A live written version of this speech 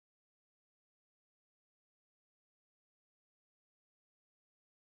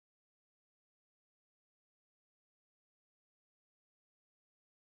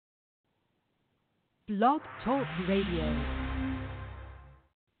Blog Talk Radio.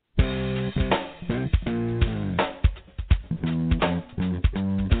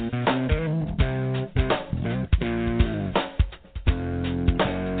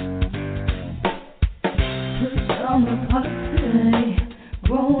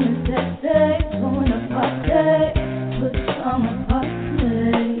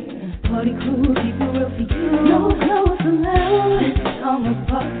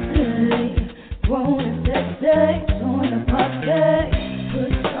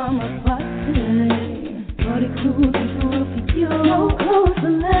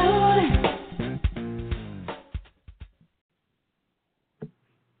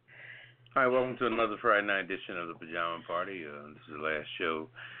 All right, welcome to another Friday night edition of the Pajama Party. This is the last show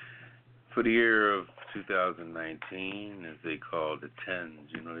for the year of 2019, as they call the tens.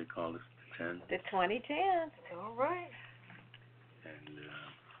 You know they call this the tens? The 2010s. All right.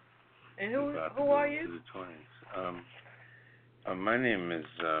 And who are you? To the 20s. My name is...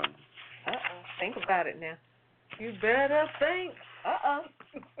 Think about it now. You better think.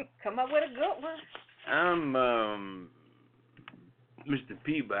 Come up with a good one. I'm... Mr.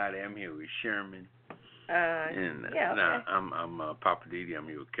 Peabody. I'm here with Sherman. Yeah. Now, I'm Papa Didi. I'm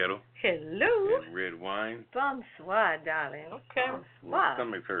here with Kettle. Hello. And red wine. Bonsoir, darling. Okay. My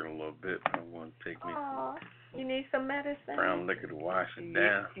stomach's hurting a little bit. I want to take me you need some medicine? brown liquor to wash it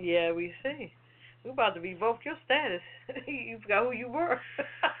down. Yeah, we see. We're about to revoke your status. You forgot who you were.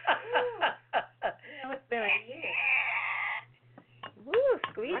 It's been a year. Woo,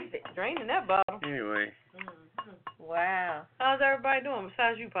 squeeze it. Draining that bottle. Anyway. Wow. How's everybody doing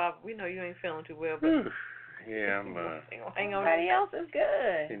besides you, Papa? We know you ain't feeling too well, but yeah, I'm hang on. Everybody else is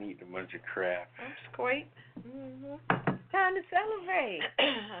good. been eating a bunch of crap. That's great. Time to celebrate.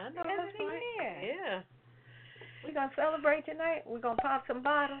 I know that's Every right. year. Yeah. We're going to celebrate tonight. We're going to pop some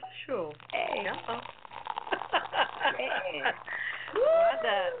bottles. Sure. Hey. Yeah.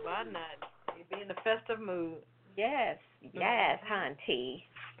 Why not? You be in the festive mood. Yes, hunty.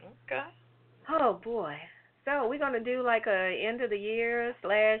 Okay. Oh, boy. So we're going to do like a end of the year /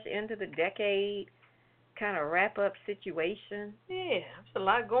 end of the decade kind of wrap-up situation. Yeah, there's a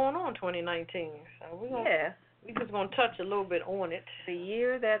lot going on 2019. So we're just going to touch a little bit on it. The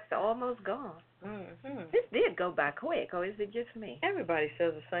year that's almost gone. Mm-hmm. This did go by quick, or is it just me? Everybody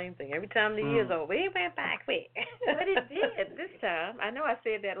says the same thing. Every time the year's over, it went by quick. But it did this time. I know I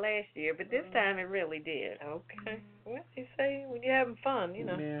said that last year, but this time it really did. Okay. Well, you say when you're having fun, you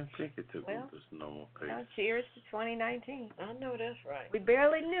know. Yeah, take it to this normal pace. Well, cheers to 2019. I know that's right. We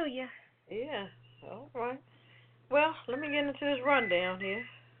barely knew you. Yeah. All right. Well, let me get into this rundown here.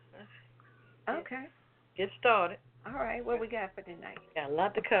 Okay. Get started. All right. What we got for tonight? Got a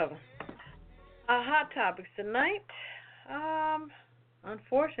lot to cover. Our hot topics tonight.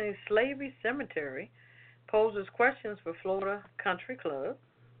 Unfortunately, Slavery Cemetery poses questions for Florida Country Club.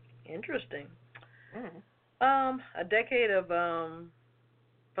 Interesting. A decade of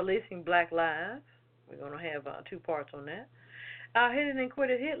policing black lives. We're going to have 2 parts on that. Our hidden and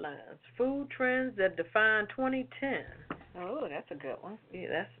quitted headlines. Food trends that define 2010. Oh, that's a good one.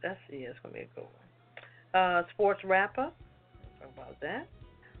 Yeah, that's going to be a good one. Sports wrap-up. Talk about that.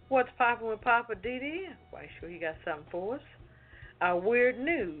 What's popping with Papa Didi? Quite sure he got something for us. Our weird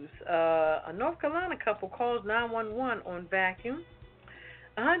news. A North Carolina couple calls 911 on vacuum.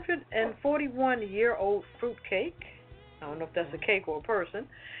 141-year-old fruitcake. I don't know if that's a cake or a person.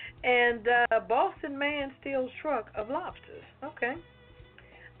 And Boston man steals truck of lobsters. Okay.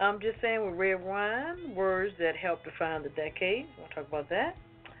 I'm just saying with red wine, words that help define the decade. We'll talk about that.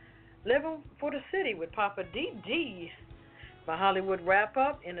 Living for the City with Papa D. My Hollywood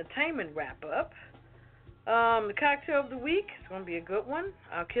wrap-up, entertainment wrap-up. The cocktail of the week is going to be a good one.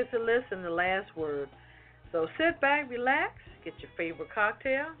 Our kisser list and the last word. So sit back, relax, get your favorite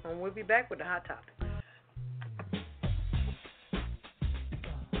cocktail, and we'll be back with the hot topic.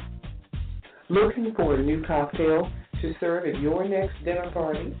 Looking for a new cocktail to serve at your next dinner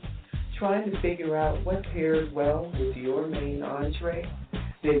party? Trying to figure out what pairs well with your main entree?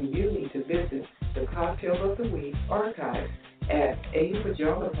 Then you need to visit the Cocktail of the Week archive at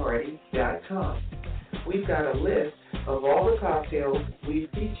apajamaparty.com. We've got a list of all the cocktails we've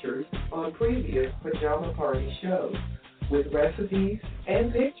featured on previous Pajama Party shows with recipes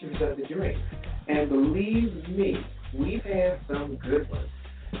and pictures of the drinks. And believe me, we've had some good ones.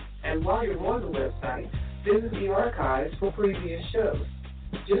 And while you're on the website, visit the archives for previous shows.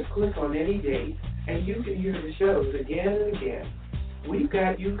 Just click on any date and you can hear the shows again and again. We've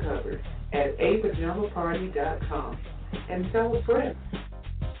got you covered at apajamaparty.com. And tell a friend.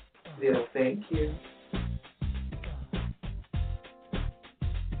 They'll thank you.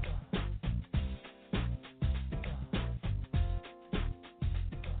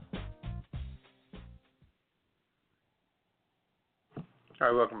 All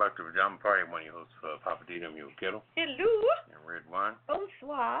right, welcome back to the Pajama Party. I'm one of your hosts, Papa D. I'm your kettle. Hello. And red wine.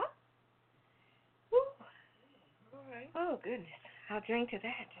 Bonsoir. Woo. All right. Oh, goodness. I'll drink to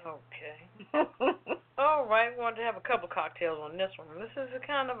that. Okay. All right. We wanted to have a couple cocktails on this one. This is a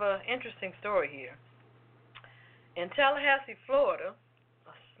kind of an interesting story here. In Tallahassee, Florida,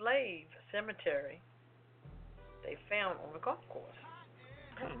 a slave cemetery they found on a golf course.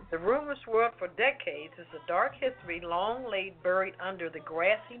 The rumor swirled for decades as a dark history long laid buried under the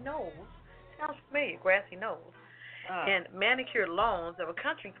grassy knolls, sounds familiar, grassy knolls, and manicured lawns of a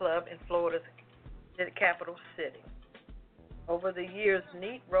country club in Florida's capital city. Over the years,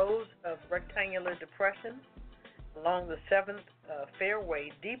 neat rows of rectangular depressions along the 7th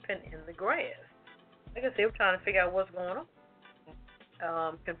fairway deepened in the grass. I guess they were trying to figure out what's going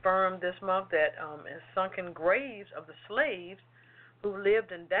on. Confirmed this month that sunken graves of the slaves who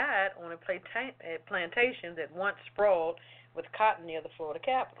lived and died on a plantation that once sprawled with cotton near the Florida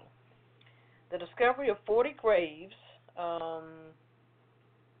Capitol. The discovery of 40 graves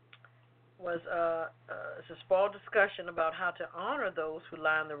was a small discussion about how to honor those who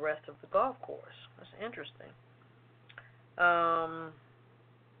line the rest of the golf course. That's interesting.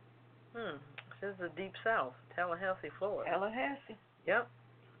 This is the Deep South, Tallahassee, Florida. Tallahassee. Yep.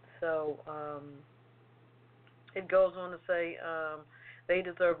 So it goes on to say they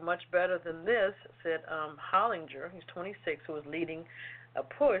deserve much better than this, said Hollinger, he's 26, who was leading a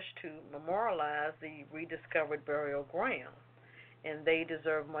push to memorialize the rediscovered burial ground. And they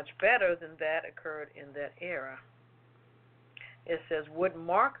deserve much better than that occurred in that era. It says wood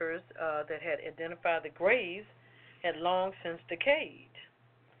markers that had identified the graves had long since decayed.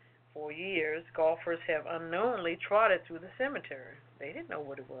 For years, golfers have unknowingly trotted through the cemetery. They didn't know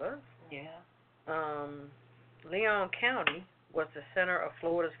what it was. Yeah. Leon County was the center of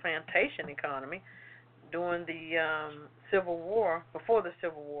Florida's plantation economy during the Civil War, before the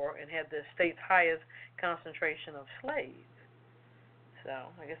Civil War, and had the state's highest concentration of slaves. So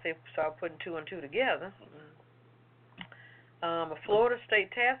I guess they started putting two and two together. A Florida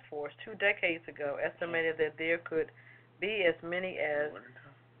state task force 2 decades ago estimated that there could be as many as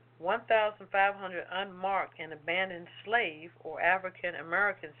 1,500 unmarked and abandoned slave or African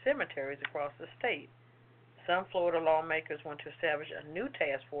American cemeteries across the state. Some Florida lawmakers want to establish a new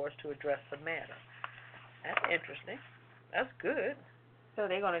task force to address the matter. That's interesting. That's good. So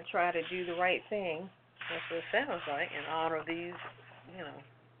they're going to try to do the right thing. That's what it sounds like, and honor these,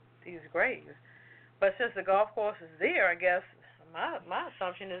 these graves. But since the golf course is there, I guess my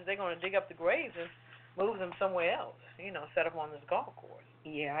assumption is they're going to dig up the graves and move them somewhere else. Set them on this golf course.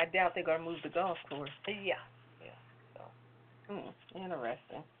 Yeah, I doubt they're going to move the golf course. Yeah. So.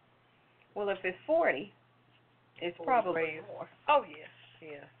 Interesting. Well, if it's 40, it's 40 probably graves. more. Oh, yeah.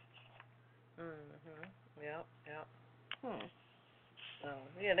 Yep. So,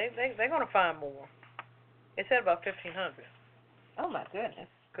 yeah, they're going to find more. They said about 1,500. Oh, my goodness.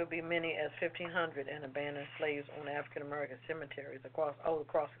 Could be many as 1,500 and abandoned slaves on African American cemeteries across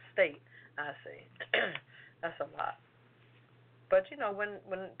the state. I say that's a lot. But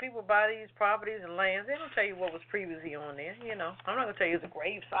when people buy these properties and lands, they don't tell you what was previously on there. I'm not gonna tell you it's a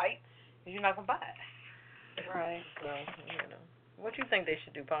grave site, because you're not gonna buy it. Right. So what you think they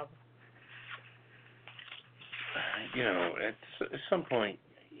should do, Papa? At some point,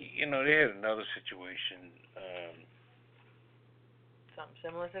 they had another situation. Something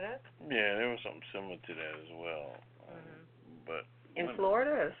similar to that? Yeah, there was something similar to that as well. But in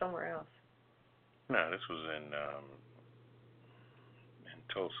Florida or somewhere else? No, this was in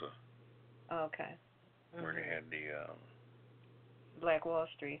Tulsa. Oh, okay. Where they had the Black Wall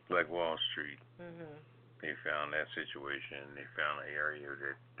Street. Black Wall Street. They found that situation. They found an area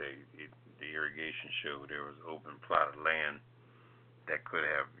that the irrigation showed there was an open plot of land that could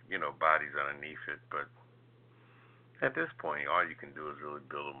have bodies underneath it, but at this point, all you can do is really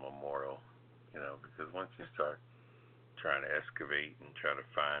build a memorial, because once you start trying to excavate and try to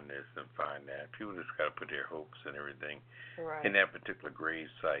find this and find that, people just got to put their hopes and everything in that particular grave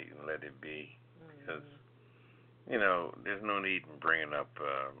site and let it be. Because, there's no need in bringing up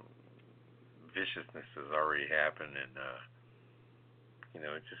viciousness that's already happened, and,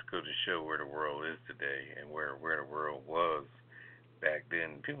 it just goes to show where the world is today and where the world was back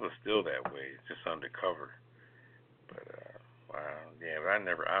then. People are still that way. It's just undercover. But but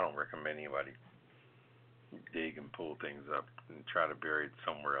I don't recommend anybody dig and pull things up and try to bury it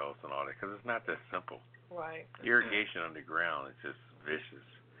somewhere else and all that, because it's not that simple. Right. Irrigation underground is just vicious.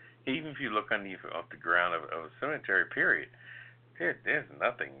 Even if you look underneath off the ground of a cemetery, period, there's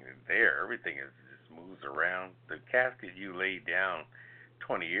nothing there. Everything just moves around. The casket you lay down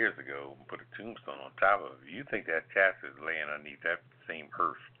 20 years ago and put a tombstone on top of it, you think that casket is laying underneath that same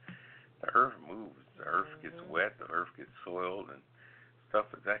earth. The earth moves. The earth gets wet. The earth gets soiled and stuff.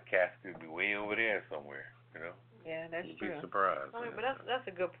 But that casket would be way over there somewhere, you know? Yeah, that's You'd true. be surprised. I mean, but that's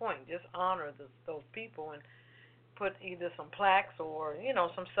a good point. Just honor those people and put either some plaques or, you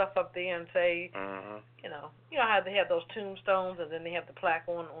know, some stuff up there and say, you know how they have those tombstones and then they have the plaque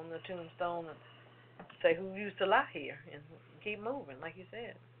on the tombstone and say who used to lie here and keep moving, like you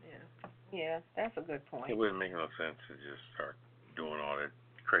said. Yeah. Yeah, that's a good point. It wouldn't make no sense to just start doing all that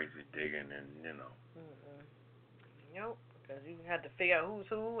crazy digging and, you know. Nope, because you had to figure out who's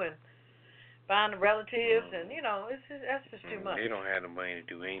who and find the relatives and, you know, that's just too much. They don't have the money to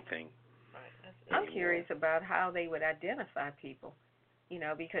do anything. Right. I'm curious about how they would identify people. You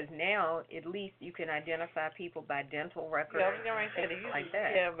know, because now at least you can identify people by dental records. Yeah, I was going to say like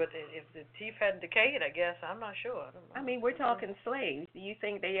that. Yeah, but if the teeth hadn't decayed, I guess, I'm not sure. I mean, we're talking slaves. Do you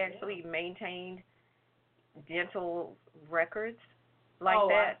think they actually maintained dental records like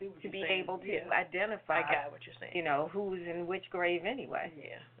that to be able to identify? I got what you're saying. You know, who's in which grave anyway.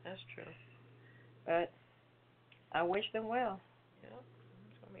 Yeah, that's true. But I wish them well. Yeah,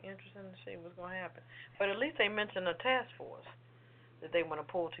 it's going to be interesting to see what's going to happen. But at least they mentioned a task force that they want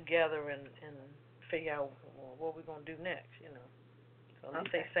to pull together and figure out what we're going to do next, you know. So at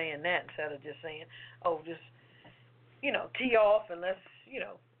least they saying that instead of just saying, oh, just, you know, tee off and let's, you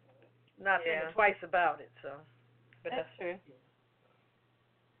know, not think twice about it. So, but that's true.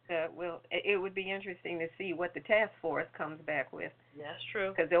 Well, it would be interesting to see what the task force comes back with. Yeah, that's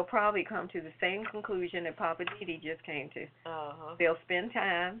true. Because they'll probably come to the same conclusion that Papa Didi just came to. They'll spend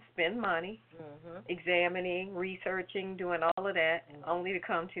time, spend money, examining, researching, doing all of that, only to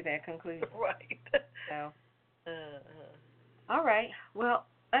come to that conclusion. Right. So, all right. Well,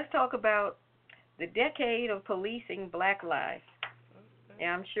 let's talk about the decade of policing black lives. And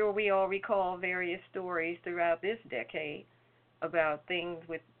I'm sure we all recall various stories throughout this decade about things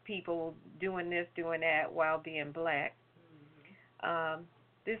with people doing this, doing that while being black.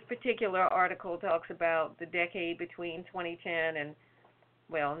 This particular article talks about the decade between 2010 and,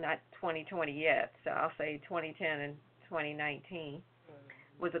 well, not 2020 yet, so I'll say 2010 and 2019,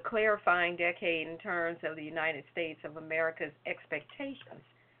 was a clarifying decade in terms of the United States of America's expectations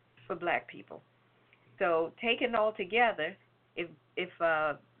for black people. So taken all together, if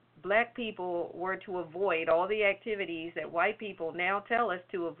black people were to avoid all the activities that white people now tell us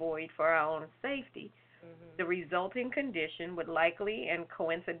to avoid for our own safety, the resulting condition would likely and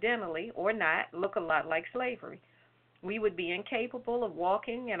coincidentally or not look a lot like slavery. We would be incapable of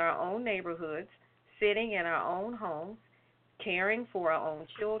walking in our own neighborhoods, sitting in our own homes, caring for our own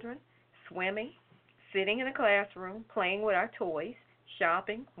children, swimming, sitting in a classroom, playing with our toys,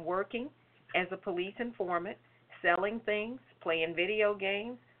 shopping, working as a police informant, selling things, playing video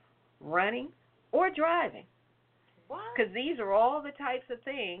games, running, or driving. Because these are all the types of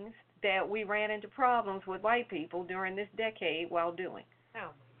things that we ran into problems with white people during this decade while doing. Oh, my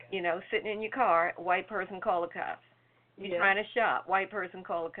God. You know, sitting in your car, white person call the cops. You're trying to shop, white person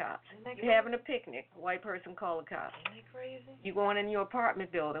call the cops. You're having a picnic, white person call the cops. Isn't that crazy? You're going in your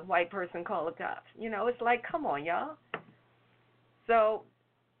apartment building, white person call the cops. You know, it's like, come on, y'all. So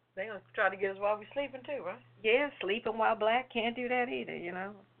they gonna try to get us while we're sleeping too, right? Yeah, sleeping while black, can't do that either, you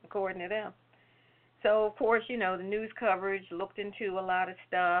know, according to them. So, of course, you know, the news coverage looked into a lot of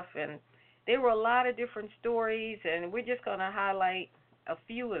stuff, and there were a lot of different stories, and we're just going to highlight a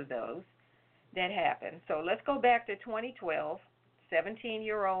few of those that happened. So let's go back to 2012,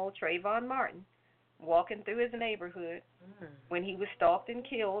 17-year-old Trayvon Martin walking through his neighborhood when he was stalked and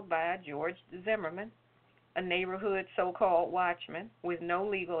killed by George Zimmerman, a neighborhood so-called watchman with no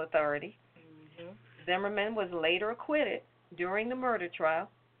legal authority. Zimmerman was later acquitted during the murder trial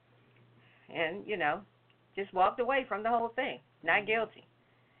and, you know, just walked away from the whole thing, not guilty.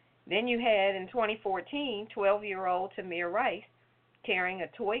 Then you had, in 2014, 12-year-old Tamir Rice carrying a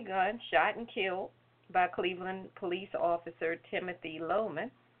toy gun, shot and killed by Cleveland police officer Timothy Loman.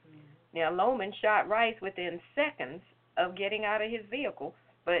 Now, Loman shot Rice within seconds of getting out of his vehicle,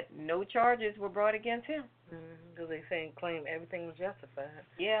 but no charges were brought against him. Because they claim everything was justified.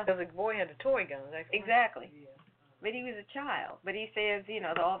 Yeah. Because the boy had a toy gun. Exactly. Yeah. But he was a child. But he says, you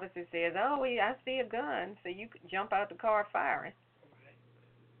know, the officer says, oh, I see a gun, so you could jump out the car firing. Right.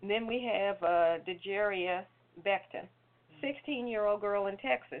 And then we have Dejaria Beckton, 16-year-old girl in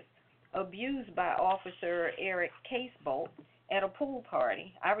Texas, abused by Officer Eric Casebolt at a pool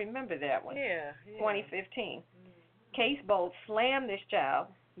party. I remember that one. Yeah. 2015. Casebolt slammed this child,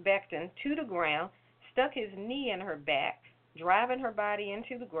 Beckton, to the ground, stuck his knee in her back, driving her body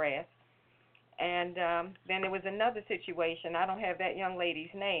into the grass. And then there was another situation. I don't have that young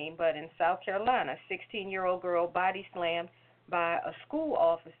lady's name, but in South Carolina, a 16-year-old girl body slammed by a school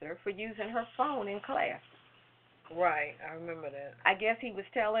officer for using her phone in class. Right, I remember that. I guess he was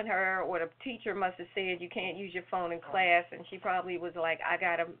telling her, or the teacher must have said, you can't use your phone in class, and she probably was like, I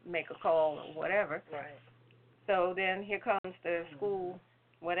got to make a call or whatever. Right. So then here comes the school,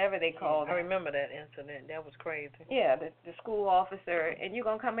 whatever they call it. I remember that incident. That was crazy. Yeah, the school officer, and you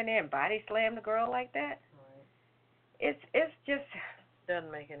going to come in there and body slam the girl like that? Right. It's just...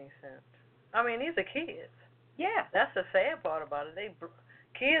 Doesn't make any sense. I mean, these are kids. Yeah. That's the sad part about it.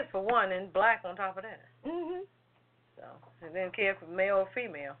 Kids, for one, and black on top of that. Mhm. So, and then kids, male or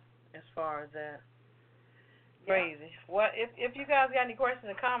female, as far as that. Crazy. Well, if you guys got any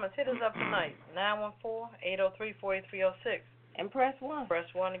questions or comments, hit us up tonight. 914-803-4306. And press 1. Press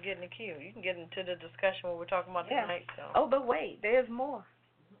 1 to get in the queue. You can get into the discussion what we're talking about tonight. So. Oh, but wait, there's more.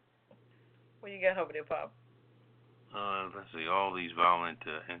 What you got over there, Pop? Let's see, all these violent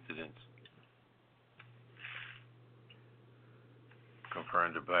incidents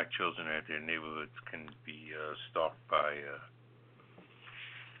confirmed that black children at their neighborhoods can be stalked by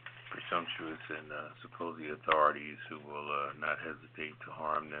presumptuous and supposed authorities who will not hesitate to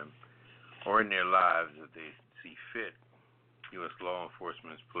harm them or in their lives if they see fit. U.S. law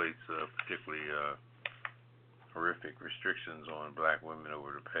enforcement has placed particularly horrific restrictions on black women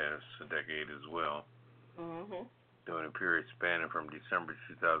over the past decade as well. Mhm. During a period spanning from December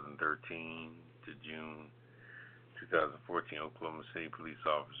 2013 to June 2014, Oklahoma City police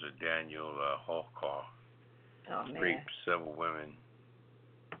officer Daniel Holcall raped several women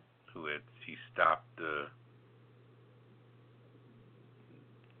who he stopped to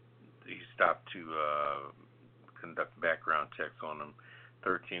conduct background checks on them.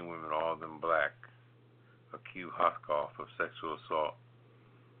 13 women, all of them black, accused Holcall of sexual assault,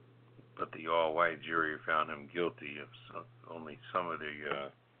 but the all-white jury found him guilty of only some of the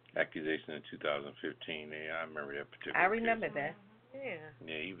accusation in 2015. I remember that particular I remember case. that. Yeah.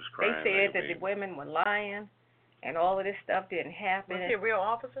 Yeah, he was They crying. said like that the women were lying and all of this stuff didn't happen. Was he a real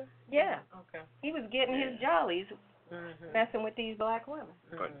officer? Yeah. Okay. He was getting his jollies Mm-hmm. messing with these black women.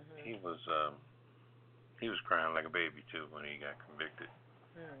 But he was crying like a baby too when he got convicted.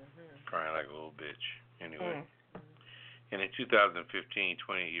 Crying like a little bitch. Anyway. And in 2015,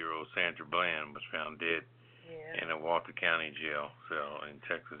 28-year-old Sandra Bland was found dead in a Walter County jail cell in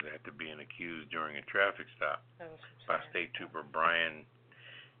Texas after being accused during a traffic stop by State Trooper Brian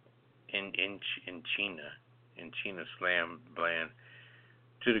China slammed Bland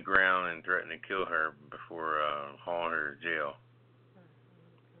to the ground and threatened to kill her before hauling her to jail.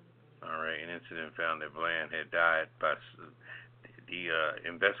 All right, an incident found that Bland had died by... The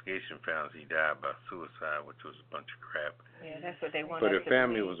investigation found he died by suicide, which was a bunch of crap. Yeah, that's what they wanted. But her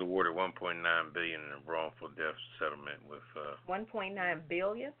family was awarded $1.9 billion in a wrongful death settlement with $1.9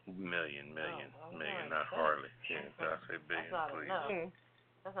 billion? Million, right. not hardly. Yeah, I say billion, that's not please. Enough.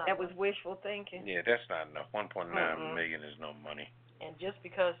 That's not That was enough. wishful thinking. Yeah, that's not enough. $1.9 million is no money. And just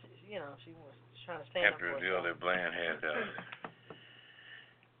because she was trying to stand After up for the deal herself. that Bland had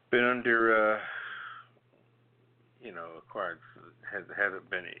been under. Hasn't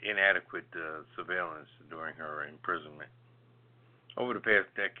been inadequate surveillance during her imprisonment. Over the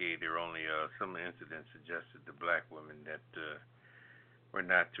past decade, there were only some incidents suggested to black women that were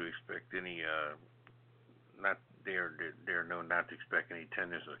not to expect any, not to expect any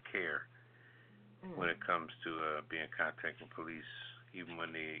tenderness or care when it comes to being in contact with police, even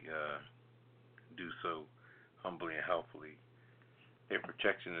when they do so humbly and helpfully. Their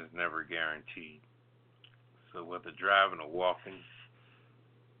protection is never guaranteed. So whether driving or walking,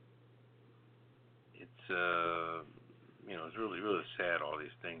 it's it's really sad all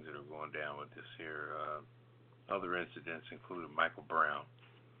these things that are going down with this here. Other incidents included Michael Brown.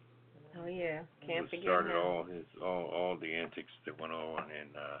 Oh yeah, can't forget started him. all the antics that went on in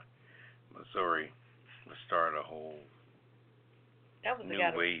Missouri. Started a whole That was the new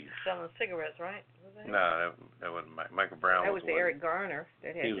guy that wave. was selling cigarettes, right? No, that wasn't Michael Brown. That was the Eric Garner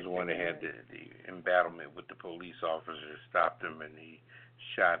that had. He was the one that had the embattlement with the police officer that stopped him, and he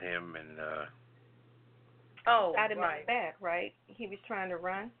shot him and. Shot him in the back, right? He was trying to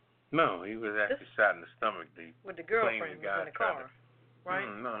run. No, he was actually shot in the stomach. With the girlfriend was in the car, right?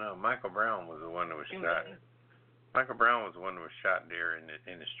 No. Michael Brown was the one that was shot. Michael Brown was the one that was shot there in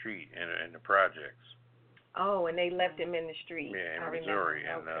the street in the projects. Oh, and they left him in the street. Yeah, in Missouri,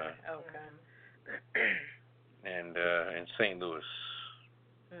 and and in St. Louis.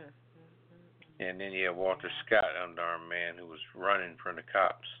 And then you have Walter Scott, unarmed man, who was running from the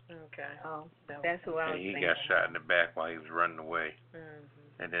cops. Okay. Oh, that's who I was thinking. And he thinking. got shot in the back while he was running away.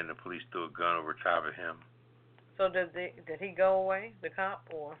 and then the police threw a gun over top of him. So did he go away, the cop,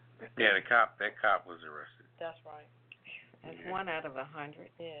 or? Yeah, that cop was arrested. That's right. That's 1 out of 100.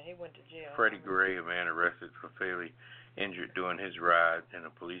 Yeah, he went to jail. Freddie Gray, a man arrested for fatally injured during his ride in a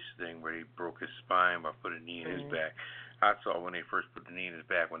police thing where he broke his spine by putting a knee in his back. I saw when they first put the knee in his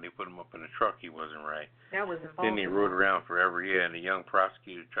back. When they put him up in the truck, he wasn't right. That was Then he rode around forever, and the young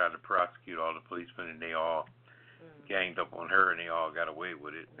prosecutor tried to prosecute all the policemen, and they all ganged up on her, and they all got away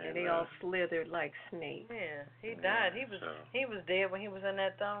with it. And they all slithered like snakes. Yeah, he died. He was dead when he was in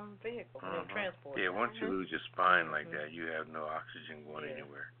that vehicle, transport. Yeah, once you lose your spine like that, you have no oxygen going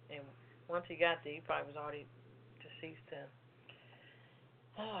anywhere. And once he got there, he probably was already deceased then.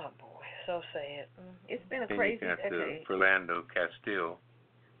 Oh boy, so sad. It's been a then crazy you got decade. Philando Castile.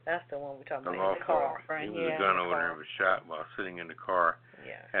 That's the one we talking The about. law car. He was a gun owner and was shot while sitting in the car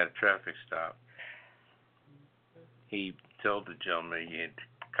at a traffic stop. He told the gentleman, the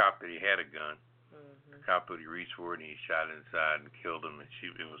cop, that he had a gun. The cop thought he reached for it, and he shot inside and killed him. And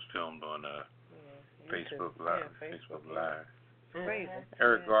it was filmed on Facebook Live. Facebook Live. Crazy.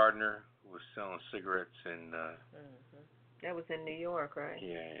 Eric Gardner was selling cigarettes in. That was in New York, right?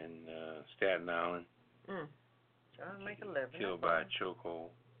 Yeah, in Staten Island. Trying to make a living. Killed by a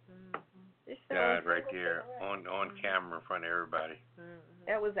chokehold. Died right there on camera in front of everybody.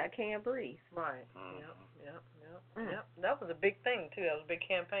 That was I Can't Breathe. Right. Yep. That was a big thing too. That was a big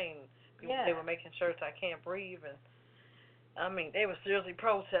campaign. People, they were making shirts I Can't Breathe, and I mean they were seriously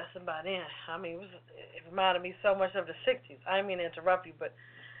protesting by then. I mean it reminded me so much of the '60s. I didn't mean to interrupt you, but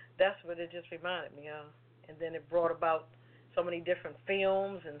that's what it just reminded me of. And then it brought about so many different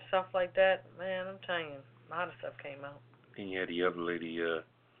films and stuff like that. Man, I'm telling you, a lot of stuff came out. And you had the other lady,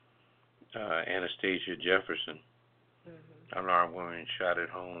 Anastasia Jefferson, unarmed woman shot at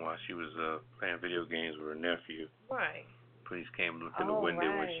home while she was playing video games with her nephew. Right. Police came and looked in the window.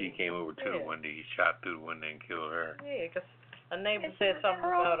 When she came over to the window, he shot through the window and killed her. Yeah, because a neighbor said something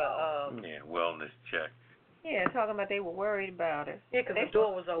about a wellness check. Yeah, talking about they were worried about her. Yeah, because the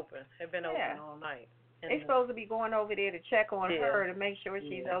door was open. It had been open all night. They're supposed to be going over there to check on her to make sure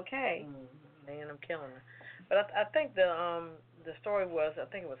she's okay. They ended up killing her. But I think the story was, I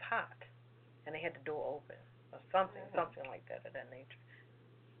think it was hot, and they had the door open or something like that of that nature.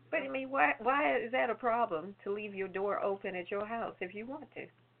 But I mean, why is that a problem to leave your door open at your house if you want to?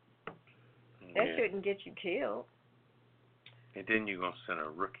 That shouldn't get you killed. And then you're gonna send a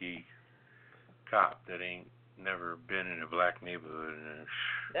rookie cop that ain't never been in a black neighborhood.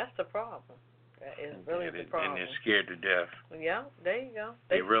 That's the problem. That is really the problem. And they're scared to death. Yeah, there you go.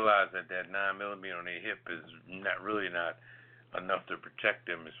 They realize that 9mm on their hip is not enough to protect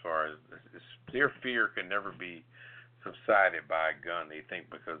them as far as their fear can never be subsided by a gun. They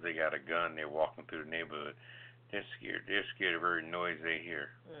think because they got a gun, they're walking through the neighborhood. They're scared. They're scared of every noise they hear.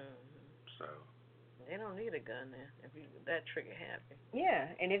 So they don't need a gun then if you that trigger happy. Yeah,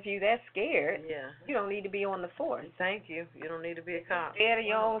 and if you that scared, you don't need to be on the force. Thank you. You don't need to be a cop. Scared of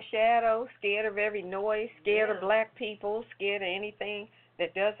your own shadow, scared of every noise, scared of black people, scared of anything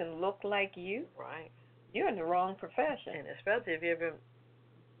that doesn't look like you. Right. You're in the wrong profession. And especially if you've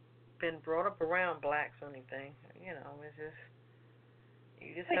been brought up around blacks or anything, it's just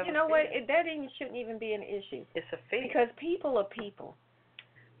you just. But you know what? That shouldn't even be an issue. It's a fear. Because people are people.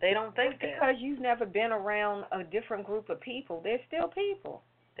 They don't think that. Because you've never been around a different group of people, they're still people.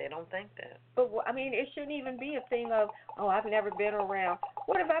 They don't think that. But, I mean, it shouldn't even be a thing of, I've never been around.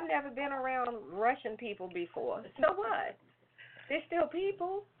 What if I've never been around Russian people before? So what? They're still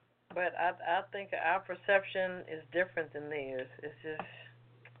people. But I think our perception is different than theirs. It's just...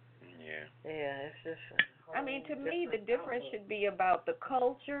 Yeah, it's just... I mean, to me, the difference should be about the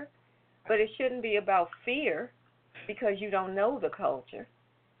culture, but it shouldn't be about fear because you don't know the culture.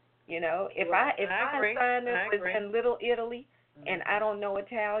 If I signed up in Little Italy and I don't know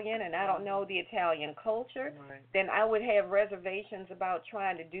Italian and I don't know the Italian culture, then I would have reservations about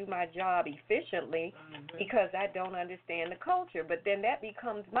trying to do my job efficiently because I don't understand the culture. But then that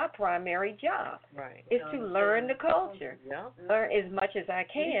becomes my primary job, is to learn the culture, learn as much as I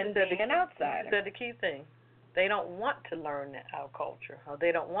can being an outsider. That's the key thing. They don't want to learn our culture, or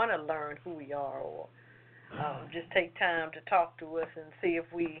they don't want to learn who we are, or just take time to talk to us and see if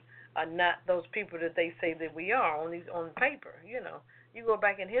we are not those people that they say that we are on paper. You go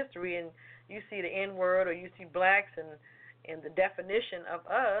back in history and you see the N-word or you see blacks and the definition of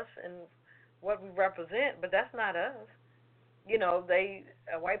us and what we represent, but that's not us.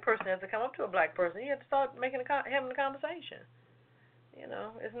 A white person has to come up to a black person. You have to start having a conversation.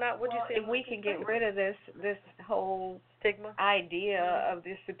 It's not what you see. If we can get rid of this whole stigma idea of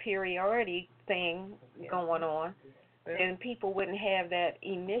this superiority thing going on, then people wouldn't have that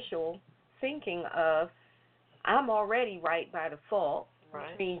initial thinking of, I'm already right by default,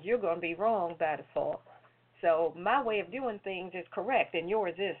 which means you're going to be wrong by default. So my way of doing things is correct and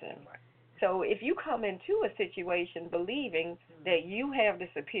yours isn't. Right. So if you come into a situation believing that you have the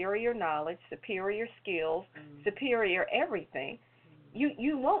superior knowledge, superior skills, superior everything,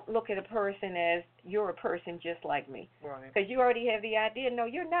 you won't look at a person as you're a person just like me. Right. Because you already have the idea, no,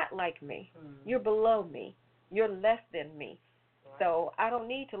 you're not like me. You're below me. You're less than me. Right. So I don't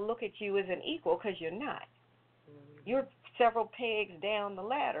need to look at you as an equal because you're not. You're several pegs down the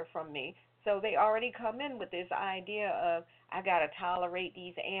ladder from me. So they already come in with this idea of, I got to tolerate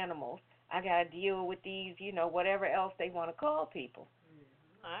these animals. I got to deal with these, whatever else they want to call people.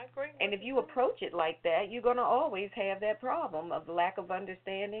 I agree. And if you approach it like that, you're going to always have that problem of lack of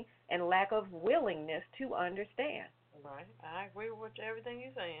understanding and lack of willingness to understand. Right. I agree with everything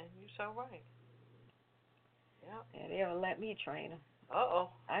you're saying. You're so right. Yep. And they'll let me train them. Uh-oh.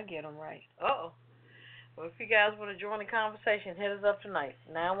 I get them right. Uh-oh. Well, if you guys want to join the conversation, hit us up tonight,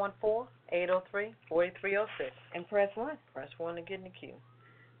 914-803-4306. And press 1. Press 1 to get in the queue.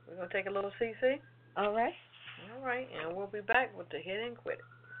 We're going to take a little CC. All right. All right, and we'll be back with the Hit and Quit It.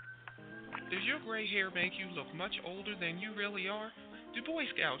 Does your gray hair make you look much older than you really are? Do Boy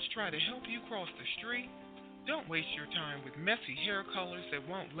Scouts try to help you cross the street? Don't waste your time with messy hair colors that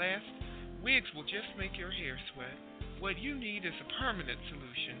won't last. Wigs will just make your hair sweat. What you need is a permanent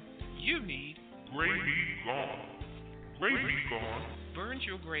solution. You need Gray Be Gone. Gray Be Gone burns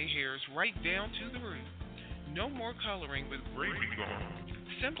your gray hairs right down to the root. No more coloring with Gray Be Gone.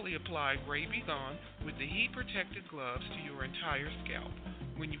 Simply apply Gray Be Gone with the heat-protected gloves to your entire scalp.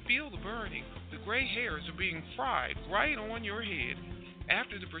 When you feel the burning, the gray hairs are being fried right on your head.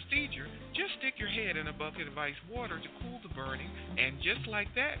 After the procedure, just stick your head in a bucket of ice water to cool the burning, and just like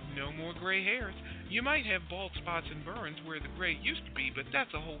that, no more gray hairs. You might have bald spots and burns where the gray used to be, but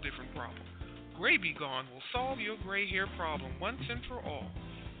that's a whole different problem. Gray Be Gone will solve your gray hair problem once and for all.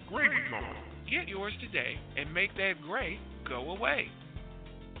 Gray Be Gone. Get yours today and make that gray go away.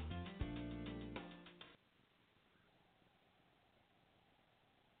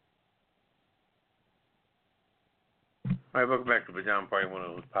 All right, welcome back to Pajama Party 1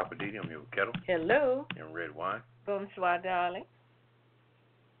 of Papa Didi. I'm here with Kettle. Hello. And Red Wine. Bonsoir, darling.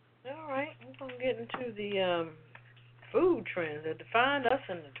 All right, we're going to get into the food trends that defined us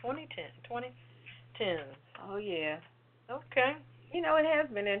in the 2010s. Oh, yeah. Okay. It has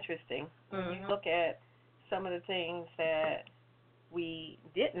been interesting. When you look at some of the things that we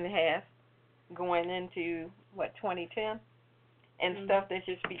didn't have going into, 2010, and stuff that's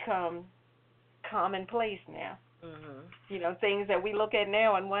just become commonplace now. Things that we look at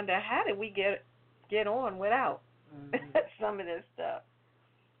now and wonder, how did we get on without some of this stuff?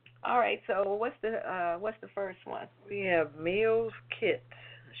 All right, so what's the first one? We have meals kits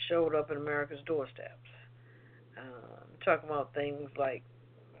showed up at America's doorsteps. Talking about things like,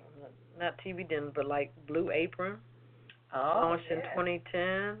 not TV dinners, but like Blue Apron, launched in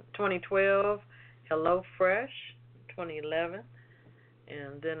 2012, Hello Fresh, 2011,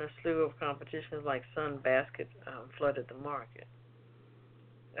 and then a slew of competitions like Sun Basket flooded the market.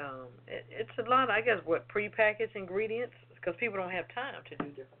 It's a lot, I guess, prepackaged ingredients, because people don't have time to do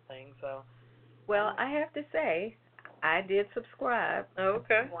different things. So, well, I have to say, I did subscribe.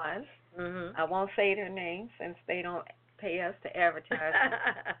 Okay. Once. I won't say their name since they don't pay us to advertise.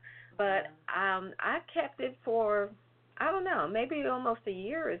 But I kept it for, I don't know, maybe almost a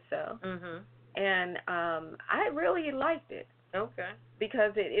year or so. And I really liked it. Okay.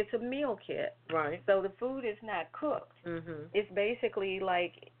 Because it's a meal kit. Right. So the food is not cooked. It's basically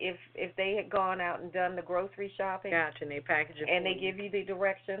like if they had gone out and done the grocery shopping. Gotcha, and they package it and they give you the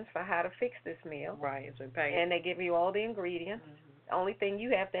directions for how to fix this meal. Right. So package. And they give you all the ingredients. The only thing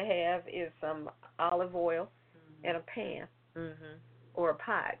you have to have is some olive oil and a pan. Or a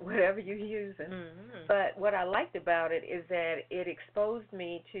pot, whatever you're using. But what I liked about it is that it exposed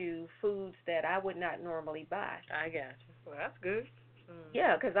me to foods that I would not normally buy. I got you. Well, that's good.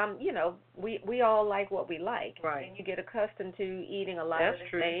 Yeah, because we all like what we like. Right. And you get accustomed to eating a lot of the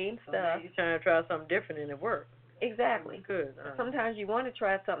same stuff. You're trying to try something different and it works. Exactly. Good. Sometimes you want to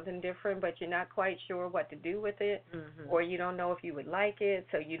try something different, but you're not quite sure what to do with it, or you don't know if you would like it,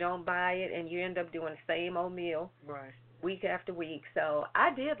 so you don't buy it, and you end up doing the same old meal. Right. Week after week. So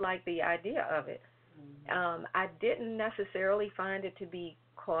I did like the idea of it. I didn't necessarily find it to be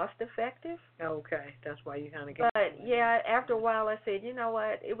cost effective. Okay, that's why you kind of get. But yeah, after a while I said, you know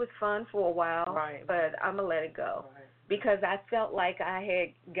what, it was fun for a while, right, but I'm gonna let it go. Right. Because I felt like I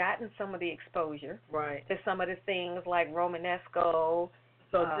had gotten some of the exposure right. to some of the things like Romanesco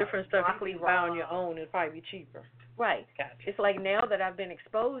So different stuff broccoli you can buy on raw. your own is probably be cheaper. Right. Gotcha. It's like now that I've been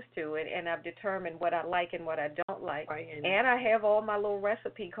exposed to it and I've determined what I like and what I don't like, Right. and I have all my little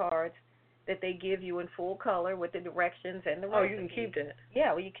recipe cards that they give you in full color with the directions and the Oh, recipes. you can keep that.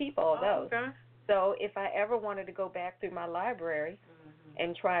 Yeah, well, you keep all those. Okay. So if I ever wanted to go back through my library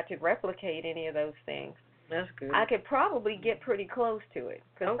and try to replicate any of those things, That's good. I could probably get pretty close to it.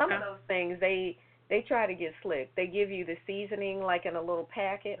 Because some of those things, they try to get slick. They give you the seasoning like in a little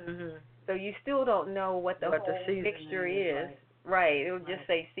packet, so you still don't know what the whole mixture is. Right. It will just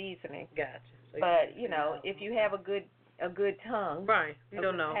say seasoning. Gotcha. So But, you know, if you have a good tongue, right, you a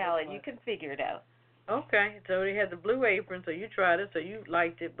don't good know. palate, you can figure it out. Okay, so they had the Blue Apron, so you tried it, so you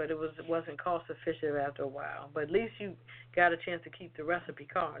liked it, but it wasn't cost efficient after a while. But at least you got a chance to keep the recipe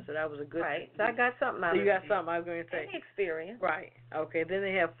card, so that was a good Right. thing. So I got something out So of you it. got something I was going to say. Any experience. Right. Okay. Then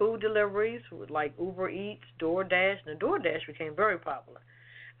they have food deliveries with like Uber Eats, DoorDash, and the DoorDash became very popular.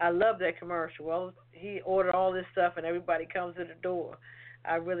 I love that commercial. Well, he ordered all this stuff and everybody comes to the door.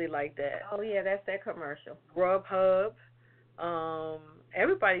 I really like that. Oh yeah, that's that commercial. Grubhub.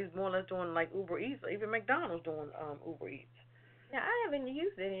 Everybody's more or less doing like Uber Eats. Even McDonald's doing Uber Eats. Now I haven't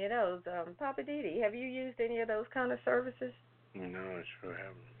used any of those. Papa Didi, have you used any of those kind of services? No, I sure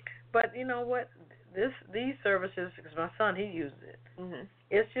haven't. But you know what? These services, because my son, he uses it. Mhm.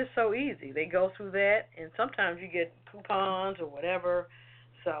 It's just so easy. They go through that, and sometimes you get coupons or whatever.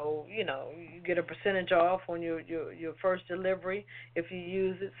 So you know you get a percentage off on your first delivery if you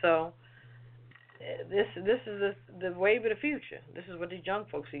use it. So this is the wave of the future. This is what these young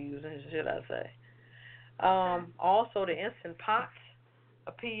folks are using, should I say? Also, the instant pots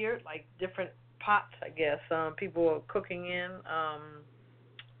appeared, like different pots, I guess. People are cooking in.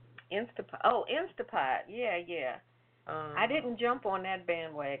 Instapot. Oh, Instapot. Yeah. I didn't jump on that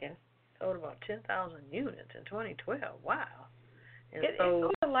bandwagon. Sold about 10,000 units in 2012. Wow. And It's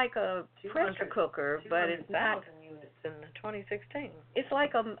sort of like a pressure cooker, but it's not. 200,000 units in 2016. It's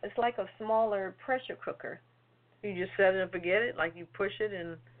like a smaller pressure cooker. You just set it and forget it, like you push it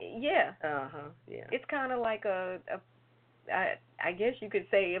and. Yeah. Yeah. It's kind of like I guess you could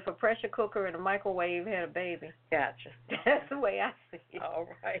say if a pressure cooker and a microwave had a baby. Gotcha. That's the way I see it. All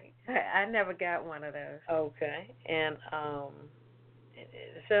right. I never got one of those. Okay. And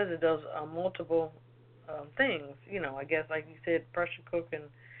it says it does multiple things. You know, I guess like you said, pressure cook and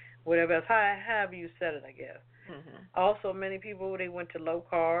whatever else. However you said it, I guess. Mhm. Also, many people they went to low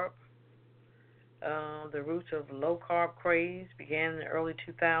carb. The roots of low carb craze began in the early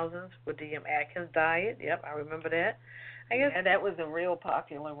 2000s with the Atkins diet. Yep, I remember that. I guess that was a real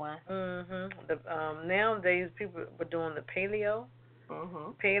popular one. Nowadays people were doing the paleo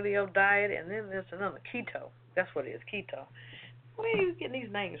diet, and then there's another keto. That's what it is, keto. Where are you getting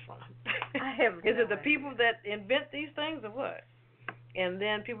these names from? I have. Is it the people that invent these things or what? And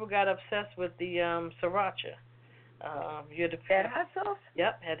then people got obsessed with the sriracha. You had to that hot sauce?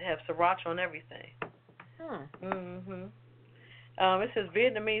 Yep, had to have sriracha on everything. It says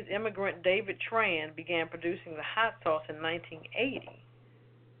Vietnamese immigrant David Tran began producing the hot sauce in 1980.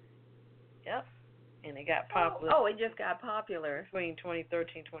 Yep, and it got popular. Oh, it just got popular. Between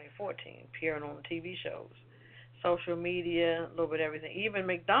 2013 2014, appearing on TV shows, social media, a little bit of everything. Even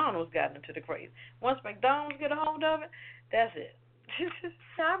McDonald's got into the craze. Once McDonald's get a hold of it, that's it.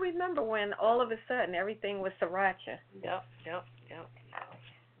 So I remember when all of a sudden everything was sriracha. Yep.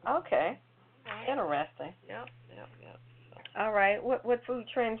 Okay. Interesting. Yep. All right. What food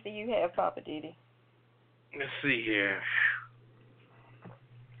trends do you have, Papa Didi? Let's see here.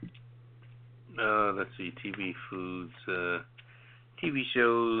 Let's see, TV foods. TV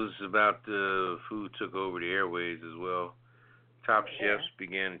shows about food took over the airways as well. Top Chefs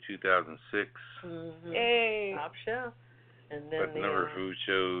began in 2006. Hey. Top Chef. And then but the number of food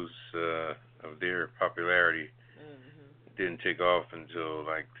shows of their popularity didn't take off until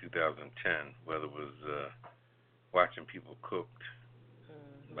like 2010, whether it was watching people cooked,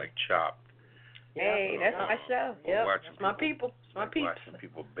 like Chopped. Hey, that's my show. Yeah, that's my people. It's my people. Watching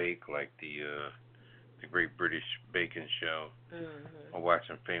people bake, like the Great British Baking Show, or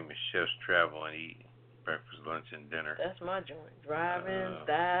watching famous chefs travel and eat breakfast, lunch, and dinner. That's my joint. Drive-ins,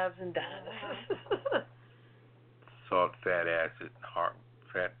 dives, and diners. Salt, fat, acid,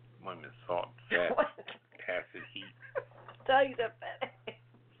 fat, salt, fat, acid, heat. Tell you that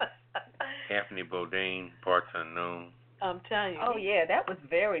fat. Anthony Bourdain, Parts Unknown. I'm telling you. Oh yeah, that was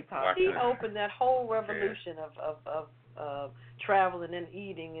very popular. He opened that whole revolution of traveling and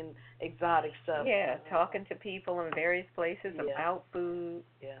eating and exotic stuff. Yeah, talking to people in various places about food.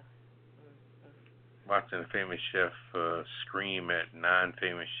 Yeah. watching a famous chef scream at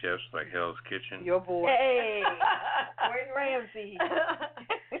non-famous chefs like Hell's Kitchen. Your boy. Hey, Gordon Ramsay.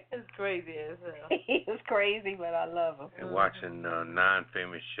 It's crazy as hell. He was crazy, but I love him. And watching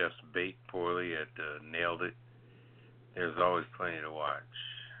non-famous chefs bake poorly at Nailed It. There's always plenty to watch.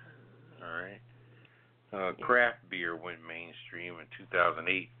 All right. Craft beer went mainstream in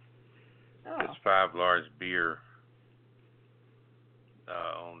 2008. Its 5 large beer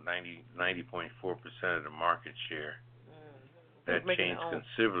owned 90.4% of the market share. That changed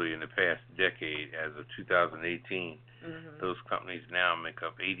considerably in the past decade. As of 2018, those companies now make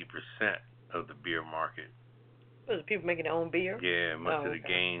up 80% of the beer market. Was people making their own beer? Yeah, much of the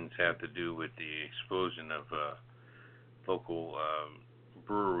gains have to do with the explosion of local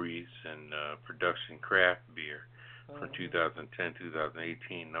breweries and production craft beer. From 2010 to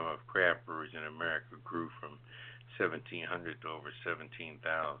 2018, number of craft breweries in America grew from 1,700 to over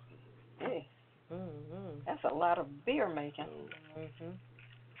 17,000. Hey, that's a lot of beer making.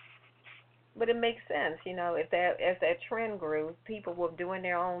 But it makes sense, you know, if that as that trend grew, people were doing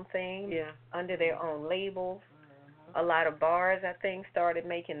their own thing under their own labels. A lot of bars, I think, started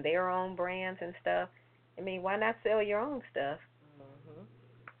making their own brands and stuff. I mean, why not sell your own stuff?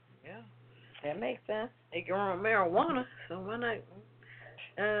 Yeah. That makes sense. They growing marijuana, so why not?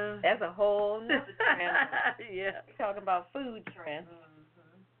 That's a whole nother trend. Yeah. We're talking about food trends.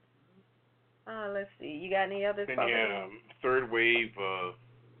 Let's see. You got any others? Then third wave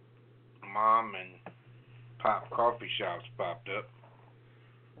mom and pop coffee shops popped up.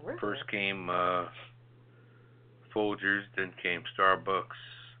 Really? First came Folgers, then came Starbucks.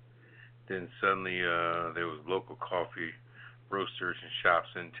 Then suddenly there was local coffee roasters and shops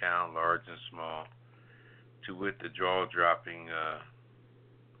in town, large and small. To wit, the jaw-dropping,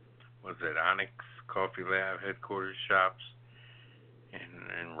 Onyx Coffee Lab headquarters shops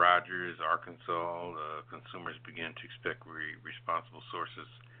in Rogers, Arkansas. Consumers began to expect responsible sources,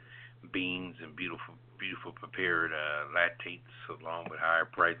 beans and beautiful prepared lactates, along with higher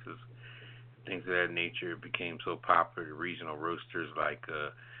prices. Things of that nature became so popular. Regional roasters like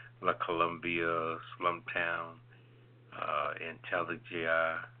La Columbia, Slumtown,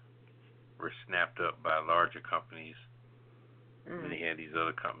 Intelligia were snapped up by larger companies. And they had these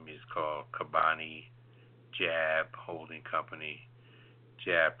other companies called Kabani, Jab Holding Company,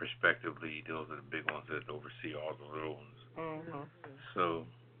 Jab, respectively. Those are the big ones that oversee all the little ones. So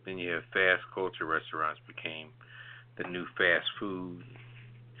then you have fast culture restaurants became the new fast food.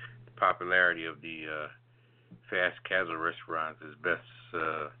 The popularity of the fast casual restaurants is best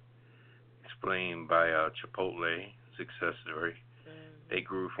explained by Chipotle success story. They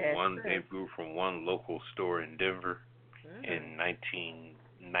grew from one local store in Denver in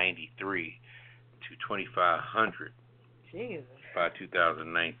 1993 to 2,500 by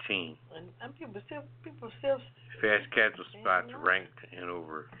 2019. And people still Fast casual spots ranked in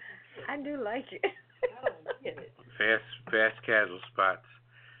over. I do like it. I don't get it. Fast casual spots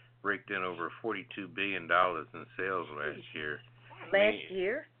raked in over $42 billion in sales last year. Last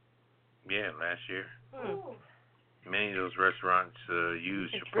year? Yeah, last year. Many of those restaurants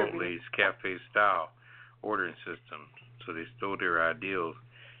use Chipotle's cafe-style ordering system, so they stole their ideals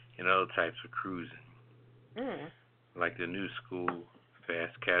in other types of cruising, like the new school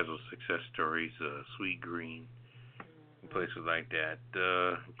fast casual success stories, Sweet Green, places like that.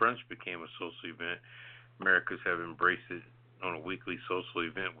 Brunch became a social event. Americans have embraced it on a weekly social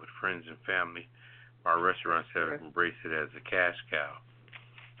event with friends and family. Our restaurants have embraced it as a cash cow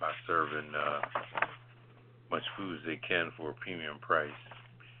by serving much food as they can for a premium price,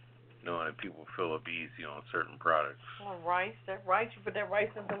 knowing that people fill up easy on certain products. Well, that rice, you put that rice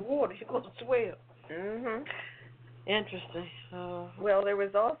in some water, you're going to swell. Interesting. Well, there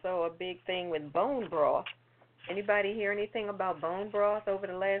was also a big thing with bone broth. Anybody hear anything about bone broth over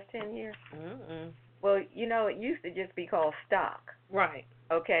the last 10 years? Well, you know, it used to just be called stock. Right.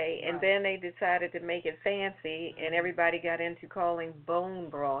 Okay, and then they decided to make it fancy, and everybody got into calling bone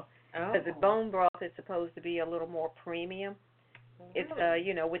broth. Because the bone broth is supposed to be a little more premium. It's,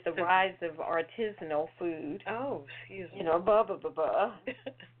 you know, with the rise of artisanal food. Excuse me. You know,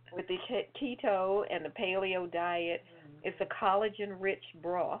 with the keto and the paleo diet, it's a collagen-rich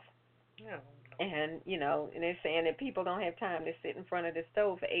broth. And, you know, and they're saying that people don't have time to sit in front of the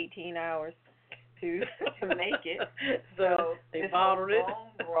stove for 18 hours to make it. So they this bottled it.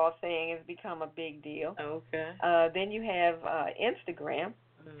 Bone broth thing has become a big deal. Okay. Then you have Instagram.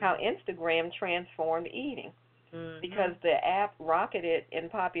 How Instagram transformed eating, because the app rocketed in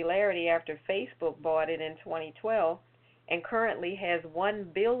popularity after Facebook bought it in 2012 and currently has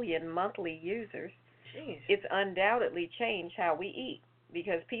 1 billion monthly users. Jeez. It's undoubtedly changed how we eat.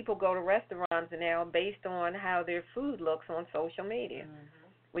 because people go to restaurants now based on how their food looks on social media,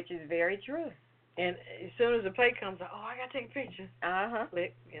 which is very true. And as soon as the plate comes out, I got to take a picture.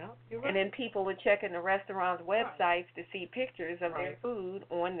 Click. Yeah, you're right. And then people are checking the restaurant's websites to see pictures of their food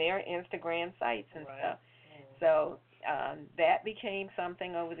on their Instagram sites and stuff. So that became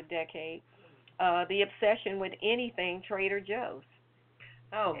something over the decade. The obsession with anything Trader Joe's.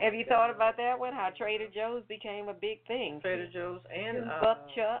 Oh, have you thought about that one? How Trader Joe's became a big thing. Trader Joe's and Buck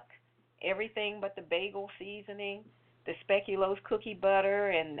Chuck, everything but the bagel seasoning, the speculoos cookie butter,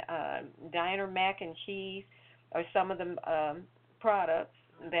 and diner mac and cheese are some of the products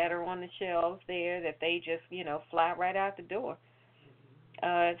that are on the shelves there that they just, fly right out the door.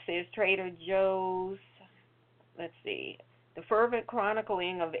 It says Trader Joe's. Let's see. The fervent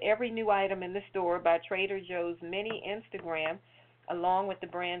chronicling of every new item in the store by Trader Joe's mini Instagram, along with the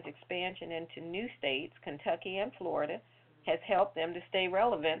brand's expansion into new states, Kentucky and Florida, has helped them to stay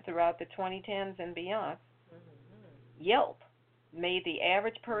relevant throughout the 2010s and beyond. Yelp made the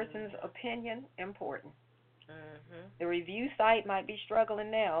average person's opinion important. The review site might be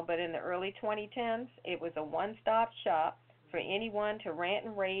struggling now, but in the early 2010s, it was a one-stop shop for anyone to rant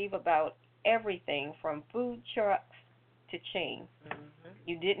and rave about everything from food trucks to chains.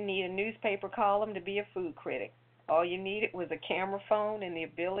 You didn't need a newspaper column to be a food critic. All you needed was a camera phone and the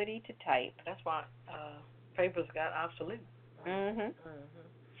ability to type. That's why papers got obsolete.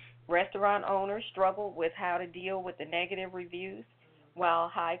 Restaurant owners struggled with how to deal with the negative reviews, while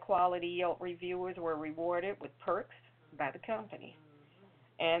high-quality Yelp reviewers were rewarded with perks by the company.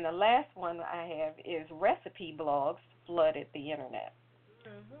 And the last one I have is recipe blogs flooded the Internet.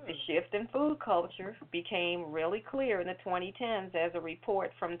 The shift in food culture became really clear in the 2010s as a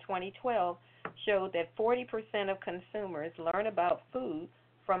report from 2012 showed that 40% of consumers learn about food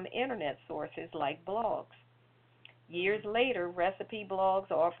from Internet sources like blogs. Years later, recipe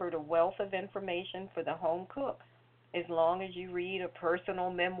blogs offered a wealth of information for the home cook, as long as you read a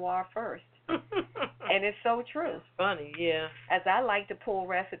personal memoir first. And it's so true. It's funny, yeah. As I like to pull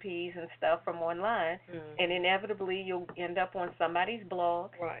recipes and stuff from online, and inevitably you'll end up on somebody's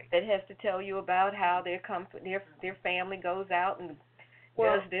blog that has to tell you about how their family goes out and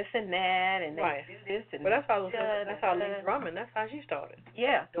does this and that, and they do this and that's how Lee Drummond. That's how she started.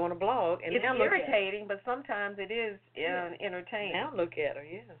 Yeah, doing a blog, and it's now irritating, but sometimes it is entertaining. Now look at her,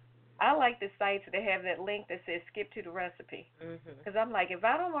 yeah. I like the sites that have that link that says skip to the recipe. Because I'm like, if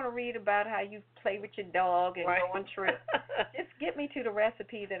I don't want to read about how you play with your dog and go on trips, just get me to the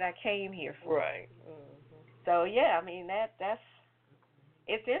recipe that I came here for. Right. So, yeah, I mean,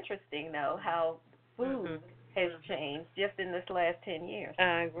 it's interesting, though, how food has changed just in this last 10 years.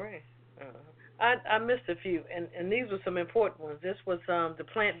 I agree. I missed a few, and these were some important ones. This was the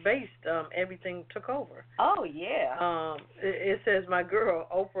plant-based, everything took over. Oh, yeah. It says, my girl,